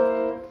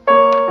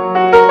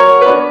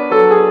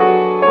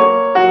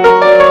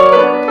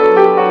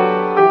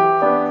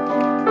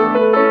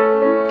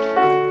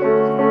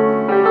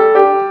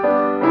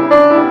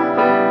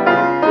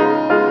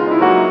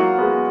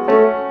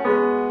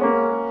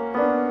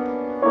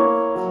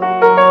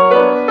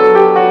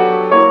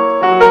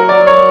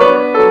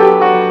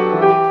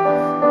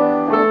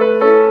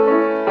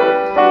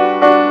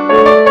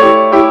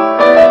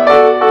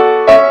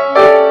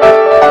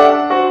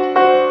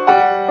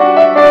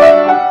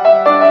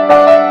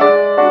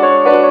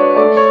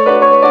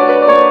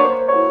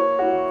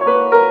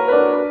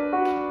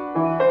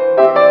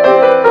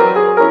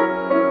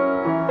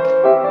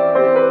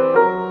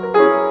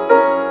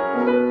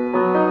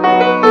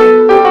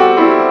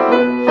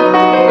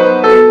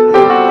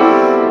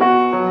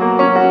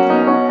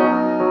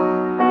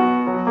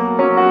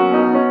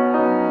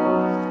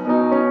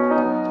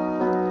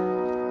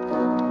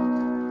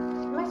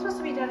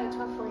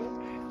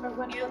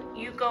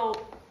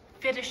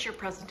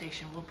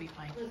 Presentation will be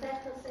fine. Was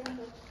that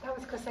Kosenko? That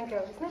was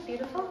Kosenko. Isn't that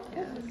beautiful?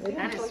 Yeah. Beautiful.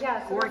 That is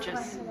yeah,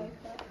 gorgeous.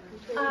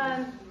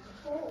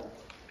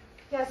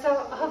 Yeah, so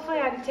hopefully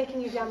I'm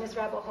taking you down this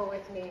rabbit hole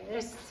with me.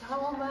 There's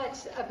so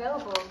much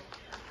available.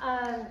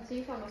 So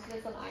you found most of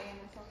this on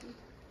IMSLP?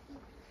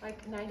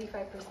 Like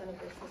 95% of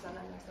this is on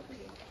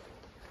IMSLP.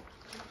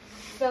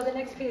 So the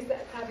next piece,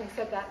 having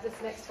said that, this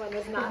next one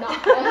is not.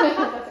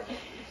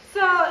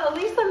 So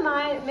Elisa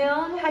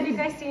Milne, have you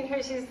guys seen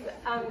her? She's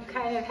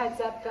kind of heads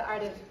up the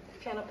Art of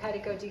Piano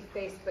Pedagogy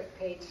Facebook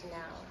page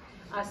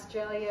now.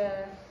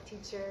 Australia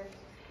teacher.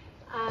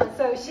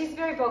 So she's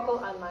very vocal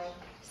online.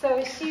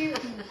 So she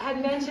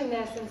had mentioned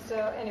this, and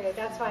so anyway,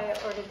 that's why I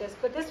ordered this.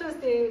 But this was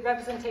the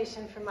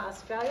representation from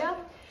Australia.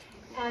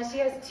 And she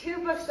has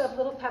 2 books of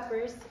Little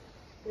Peppers.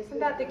 Isn't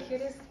that the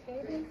cutest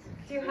babies?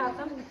 Do you have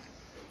them?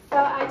 So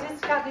I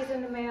just got these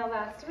in the mail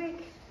last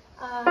week.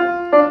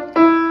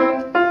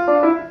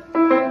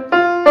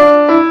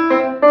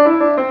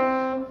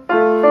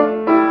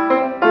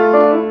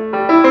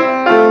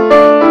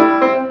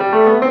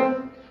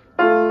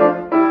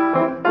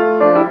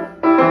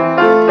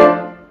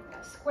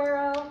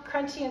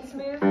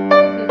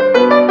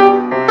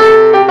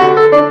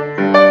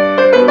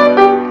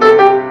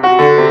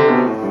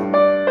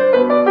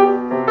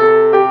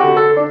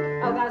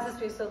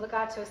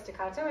 legato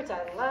staccato, which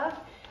I love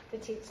to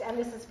teach. And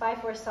this is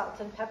 5/4 salt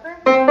and pepper.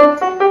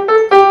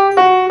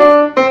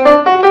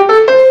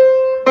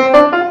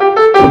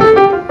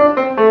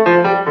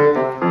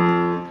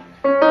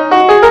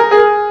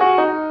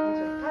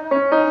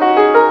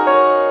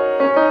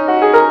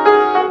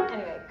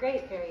 Anyway,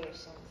 great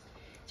variations.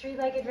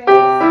 Three-legged raise.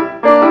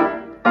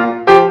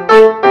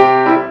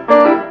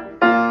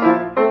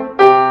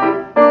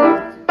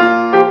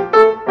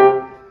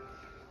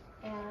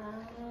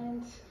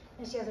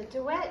 And she has a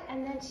duet,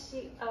 and then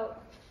she,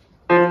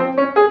 and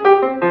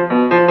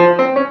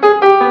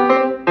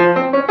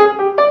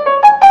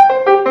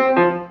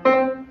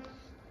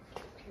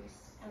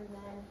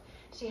then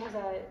she has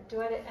a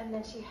duet, and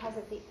then she has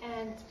at the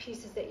end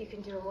pieces that you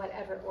can do in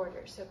whatever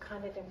order, so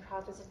kind of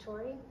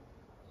improvisatory.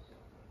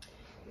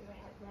 Go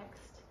ahead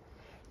next.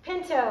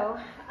 Pinto.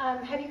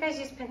 Have you guys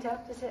used Pinto?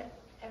 Does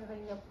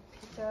everybody know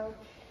Pinto?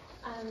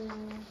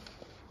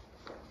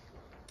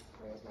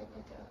 Where's my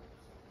Pinto?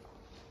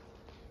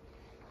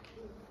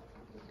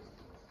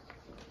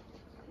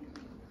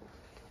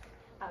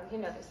 Oh, you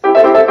know this. All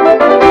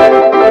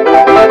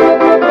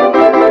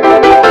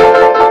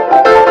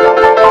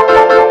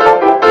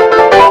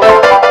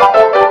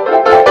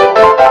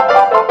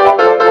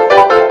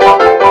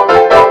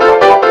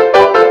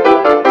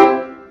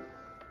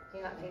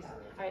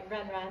right,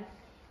 Ren.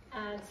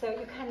 And so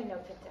you kind of know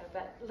Pinto,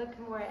 but look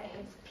more at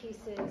his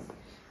pieces.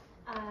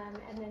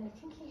 And then I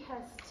think he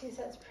has two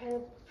sets,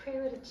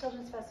 Prelude at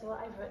Children's Festival.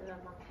 I've written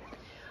them all.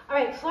 All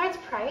right, Florence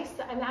Price.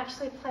 I'm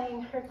actually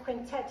playing her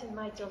quintet in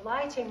my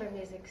July Chamber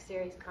Music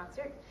Series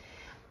concert.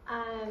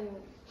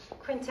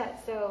 Quintet,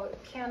 so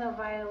piano,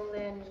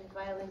 violin,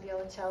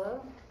 viola,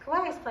 cello.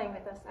 Kawhi is playing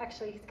with us,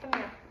 actually. He's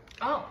coming up.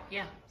 Oh,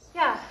 yeah.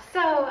 Yeah,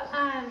 so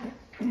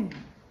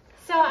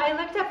so I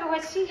looked up at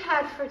what she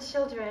had for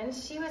children.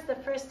 She was the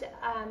first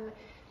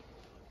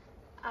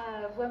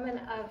woman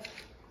of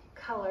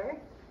color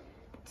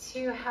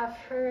to have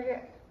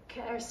her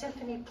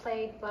symphony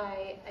played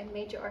by a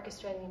major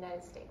orchestra in the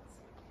United States.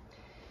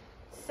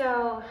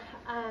 So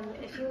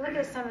if you look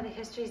at some of the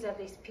histories of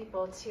these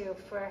people too,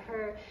 for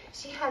her,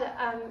 she had,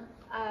 I'm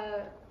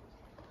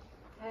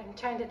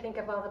trying to think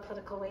of all the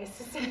political ways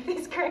to say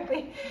these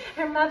correctly.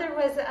 Her mother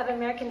was of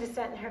American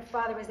descent and her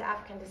father was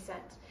African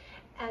descent.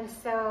 And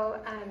so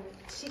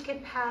she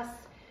could pass,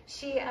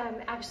 she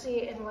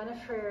actually in one of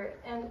her,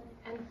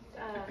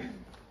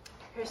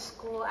 her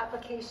school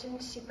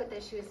applications, she put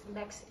that she was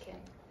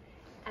Mexican.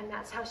 And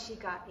that's how she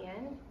got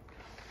in.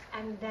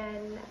 And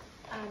then,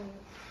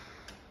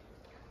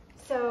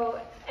 so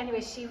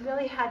anyway, she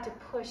really had to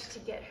push to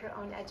get her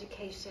own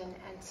education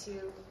and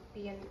to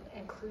be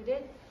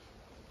included.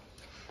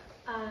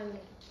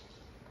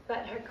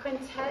 But her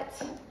quintet,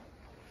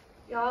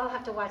 you all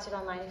have to watch it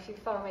online. If you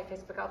follow my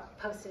Facebook, I'll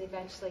post it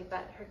eventually.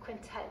 But her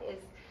quintet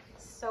is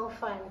so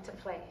fun to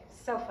play,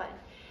 so fun.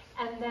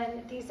 And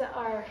then these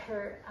are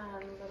her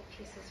little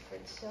pieces for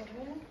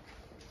children,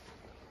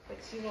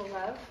 which you will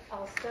love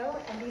also.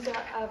 And these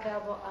are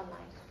available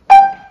online.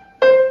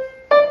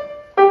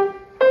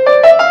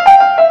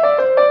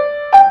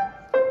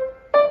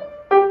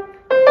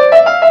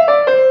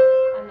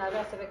 And the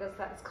rest of it goes,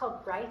 it's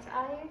called Bright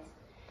Eyes,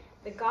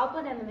 The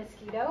Goblin and the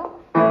Mosquito.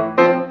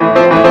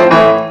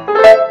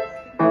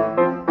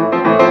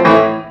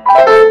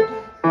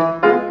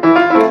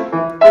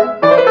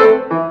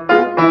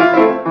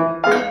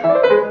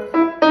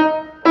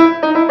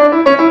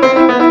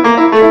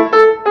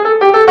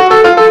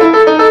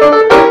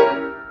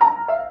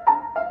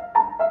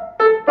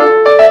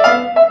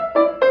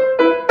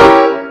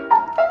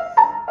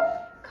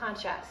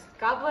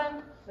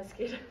 Goblin,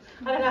 mosquito.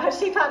 I don't know how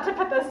she thought to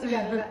put those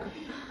together,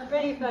 but a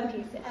pretty fun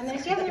piece. And then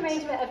she has an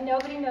arrangement of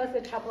Nobody Knows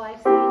the Trouble I've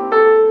Seen.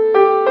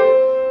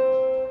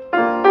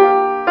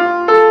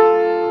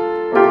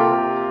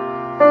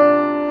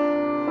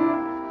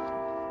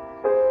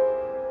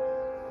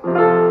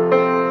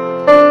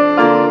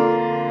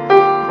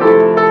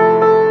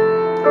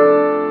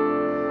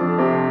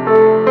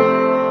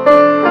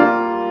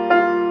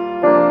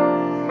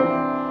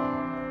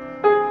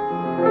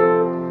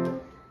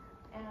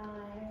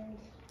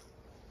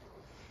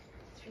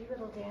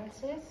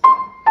 Dances.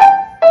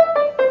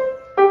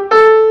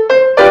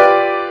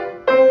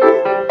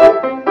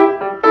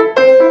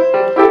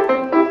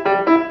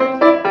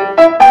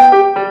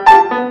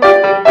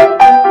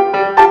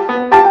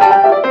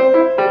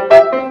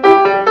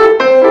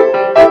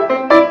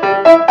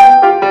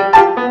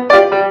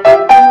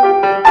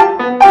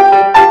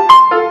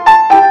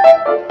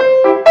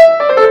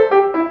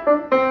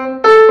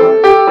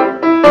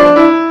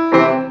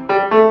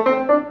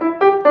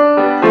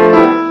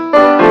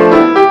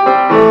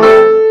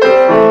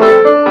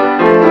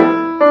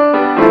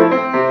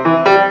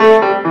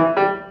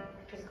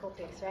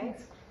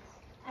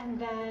 And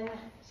then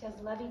she has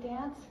Levy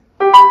Dance.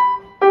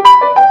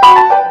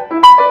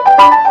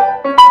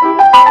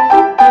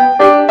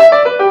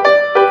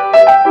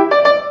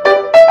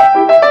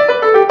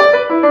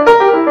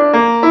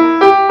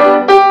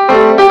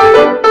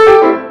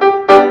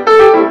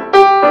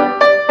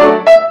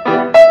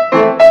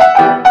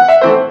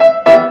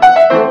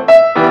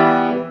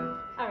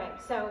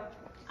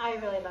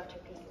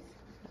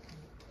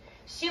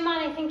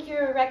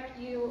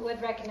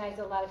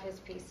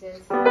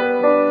 pieces. And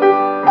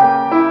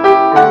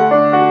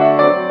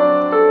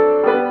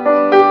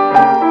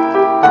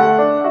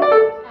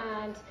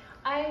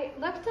I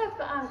looked up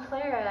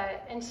Clara,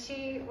 and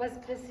she was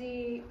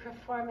busy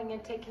performing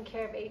and taking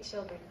care of 8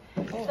 children.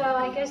 So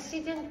I guess she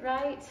didn't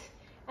write,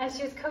 and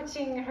she was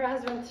coaching her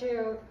husband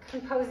through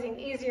composing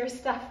easier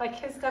stuff. Like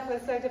his stuff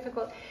was so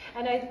difficult.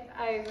 And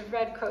I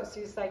read quotes.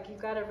 She was like, "You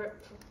got to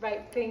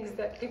write things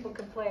that people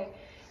can play."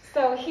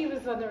 So he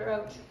was the one that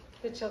wrote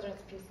the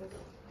children's pieces.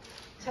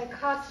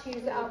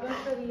 Tchaikovsky's Album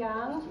for the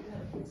Young.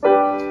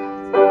 But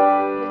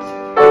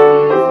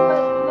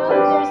no,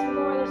 there's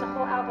more. There's a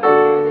whole album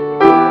here that you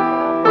can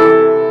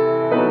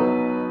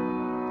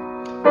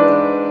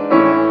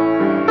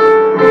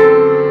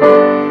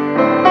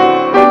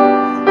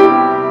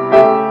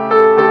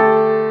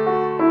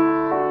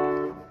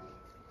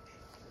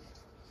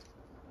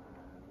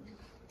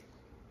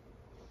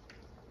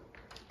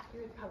You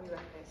would probably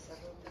recognize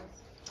several of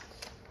those.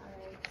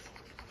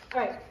 All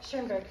right,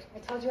 Schoenberg. I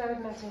told you I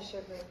would mention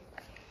Schoenberg.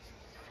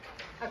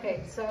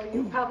 Okay, so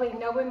you probably,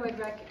 no one would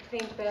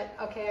think that,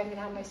 okay, I'm going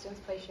to have my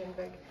students play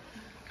Schoenberg.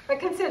 But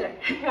consider,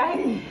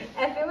 right?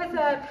 If it was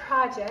a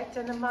project,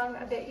 and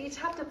they each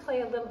have to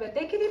play a little bit.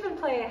 They could even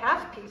play a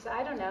half piece,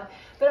 I don't know.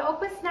 But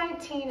Opus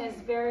 19 is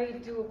very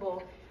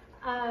doable.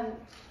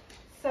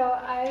 So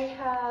I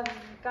have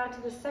gone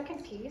to the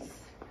second piece.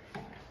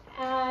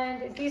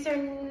 And these are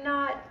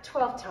not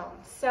 12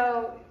 tones,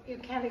 so you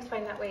can't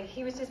explain that way.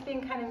 He was just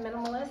being kind of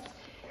minimalist.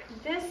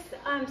 This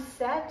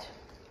set,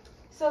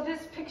 so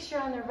this picture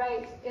on the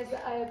right is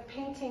a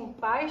painting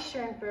by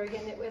Schoenberg,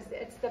 and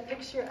it's the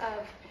picture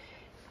of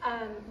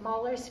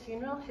Mahler's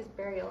funeral, his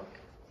burial.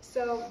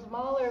 So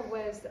Mahler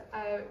was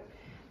a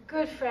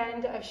good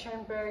friend of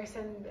Schoenberg's,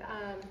 and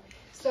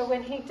so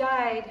when he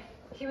died,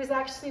 he was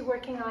actually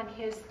working on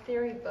his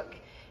theory book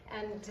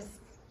and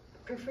just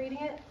proofreading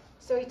it.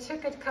 So he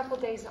took a couple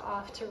days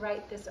off to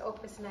write this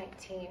Opus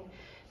 19.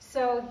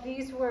 So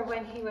these were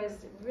when he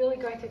was really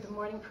going through the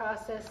mourning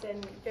process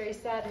and very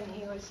sad, and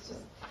he was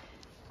just,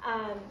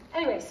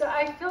 anyway, so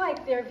I feel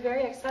like they're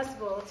very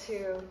accessible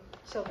to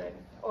children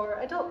or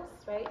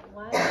adults, right?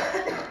 One.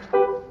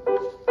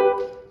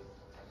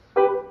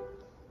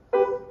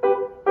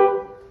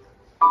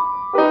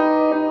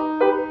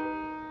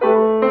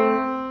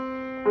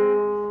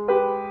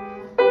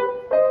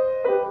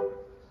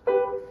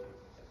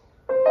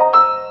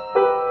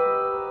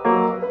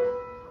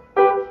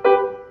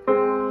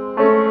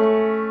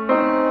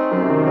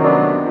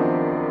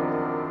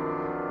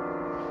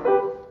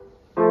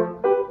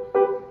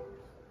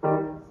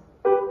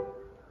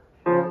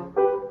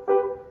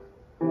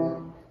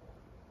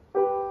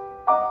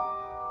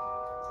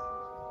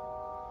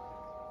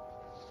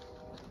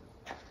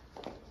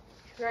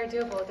 Very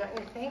doable, don't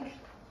you think?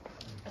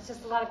 It's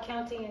just a lot of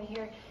counting in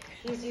here.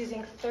 He's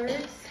using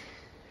thirds.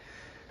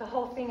 The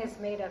whole thing is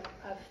made up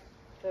of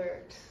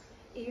thirds.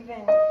 Even,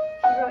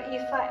 he wrote E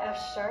flat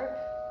F sharp,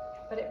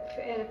 but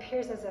it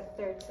appears as a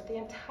third. So the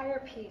entire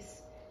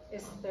piece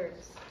is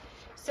thirds.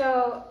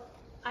 So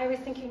I always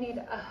think you need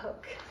a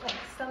hook, like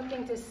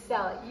something to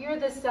sell. You're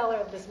the seller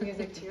of this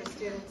music to your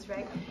students,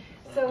 right?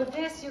 So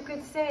this, you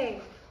could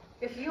say,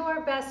 if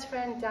your best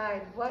friend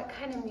died, what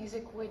kind of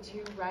music would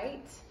you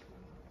write?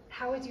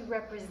 How would you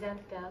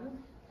represent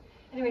them?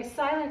 Anyway,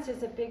 silence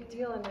is a big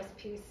deal in this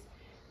piece.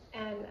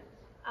 And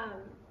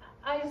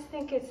I just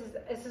think this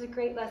is a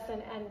great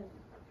lesson. And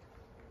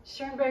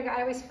Schoenberg,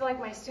 I always feel like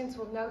my students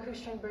will know who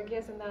Schoenberg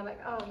is, and they're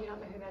like, oh, you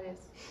don't know who that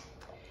is.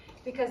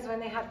 Because when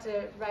they have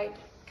to write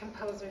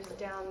composers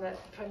down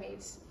from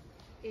each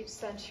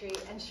century,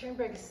 and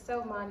Schoenberg is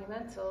so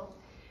monumental,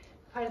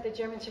 part of the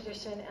German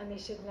tradition, and they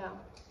should know.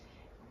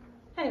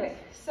 Anyway,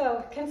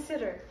 so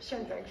consider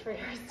Schoenberg for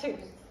your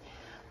students.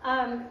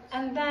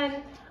 And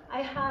then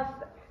I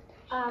have,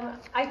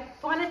 I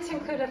wanted to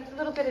include a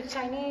little bit of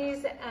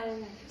Chinese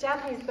and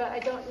Japanese, but I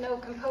don't know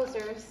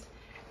composers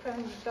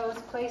from those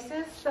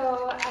places,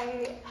 so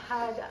I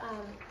had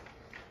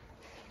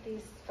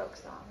these folk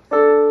songs.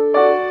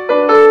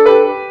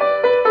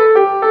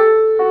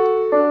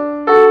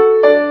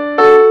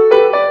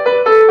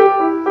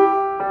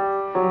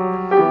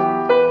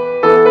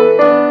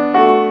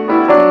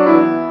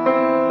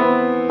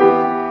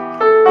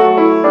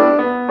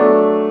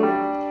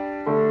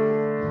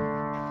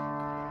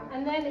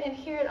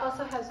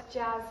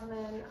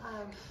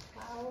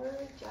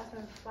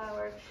 Jasmine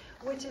Flower,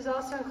 which is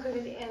also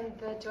included in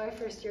the Joy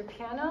First Year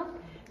piano.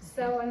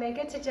 So when they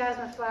get to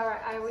Jasmine Flower,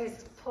 I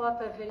always pull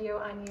up a video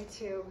on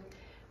YouTube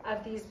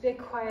of these big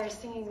choirs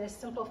singing this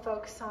simple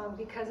folk song,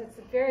 because it's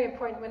very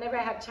important. Whenever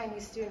I have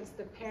Chinese students,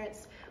 the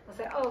parents will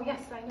say, oh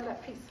yes, I know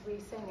that piece, we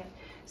sang it.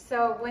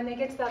 So when they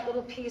get to that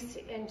little piece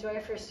in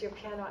Joy First Year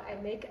piano, I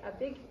make a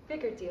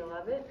bigger deal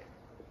of it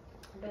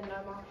than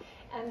normal.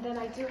 And then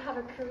I do have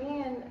a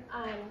Korean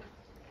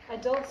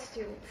adult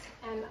student,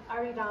 and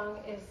Arirang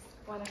is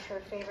one of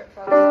her favorite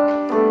folk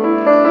songs.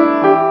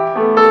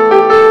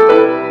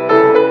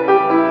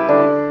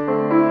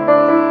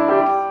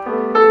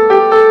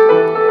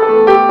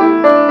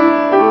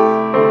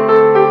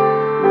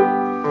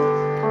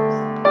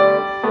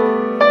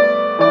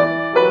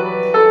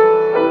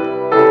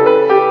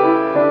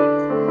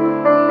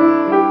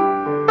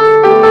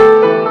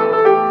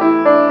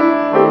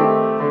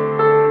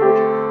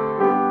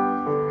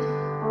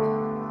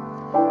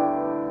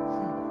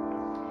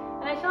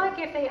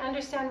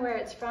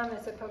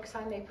 folk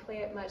song, they play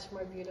it much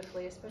more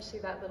beautifully, especially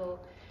that little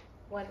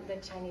one, the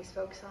Chinese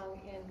folk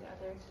song and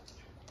other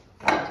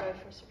Joy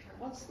for Soprano.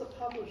 What's the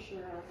publisher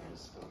on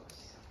those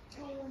books?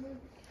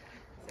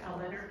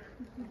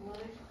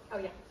 Oh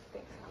yeah,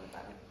 thanks, on the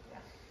bottom,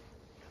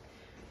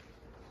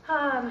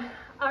 yeah.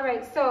 All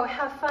right, so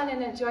have fun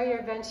and enjoy your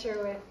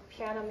adventure with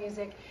piano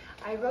music.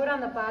 I wrote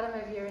on the bottom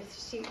of your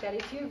sheet that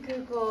if you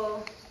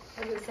Google,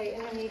 what does it say,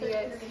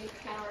 intermediate?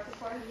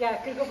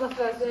 Yeah, Google both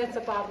those, it's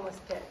a bottomless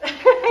pit.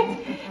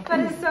 But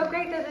it's so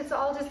great that it's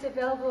all just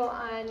available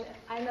on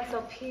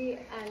IMSLP,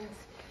 and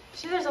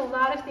sure, there's a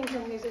lot of things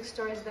in music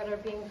stores that are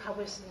being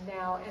published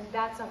now, and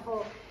that's a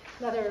whole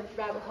another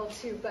rabbit hole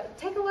too. But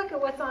take a look at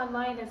what's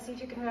online and see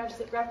if you can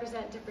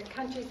represent different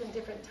countries and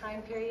different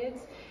time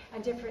periods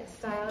and different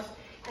styles,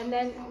 and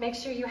then make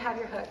sure you have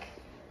your hook.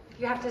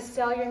 You have to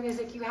sell your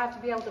music, you have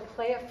to be able to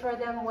play it for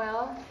them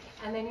well,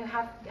 and then you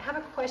have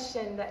a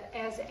question that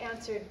is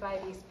answered by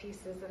these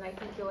pieces, and I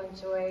think you'll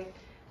enjoy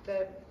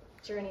the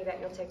journey that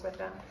you'll take with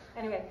them.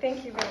 Anyway,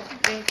 thank you very much.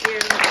 Thank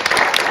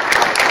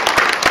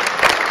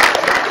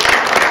you.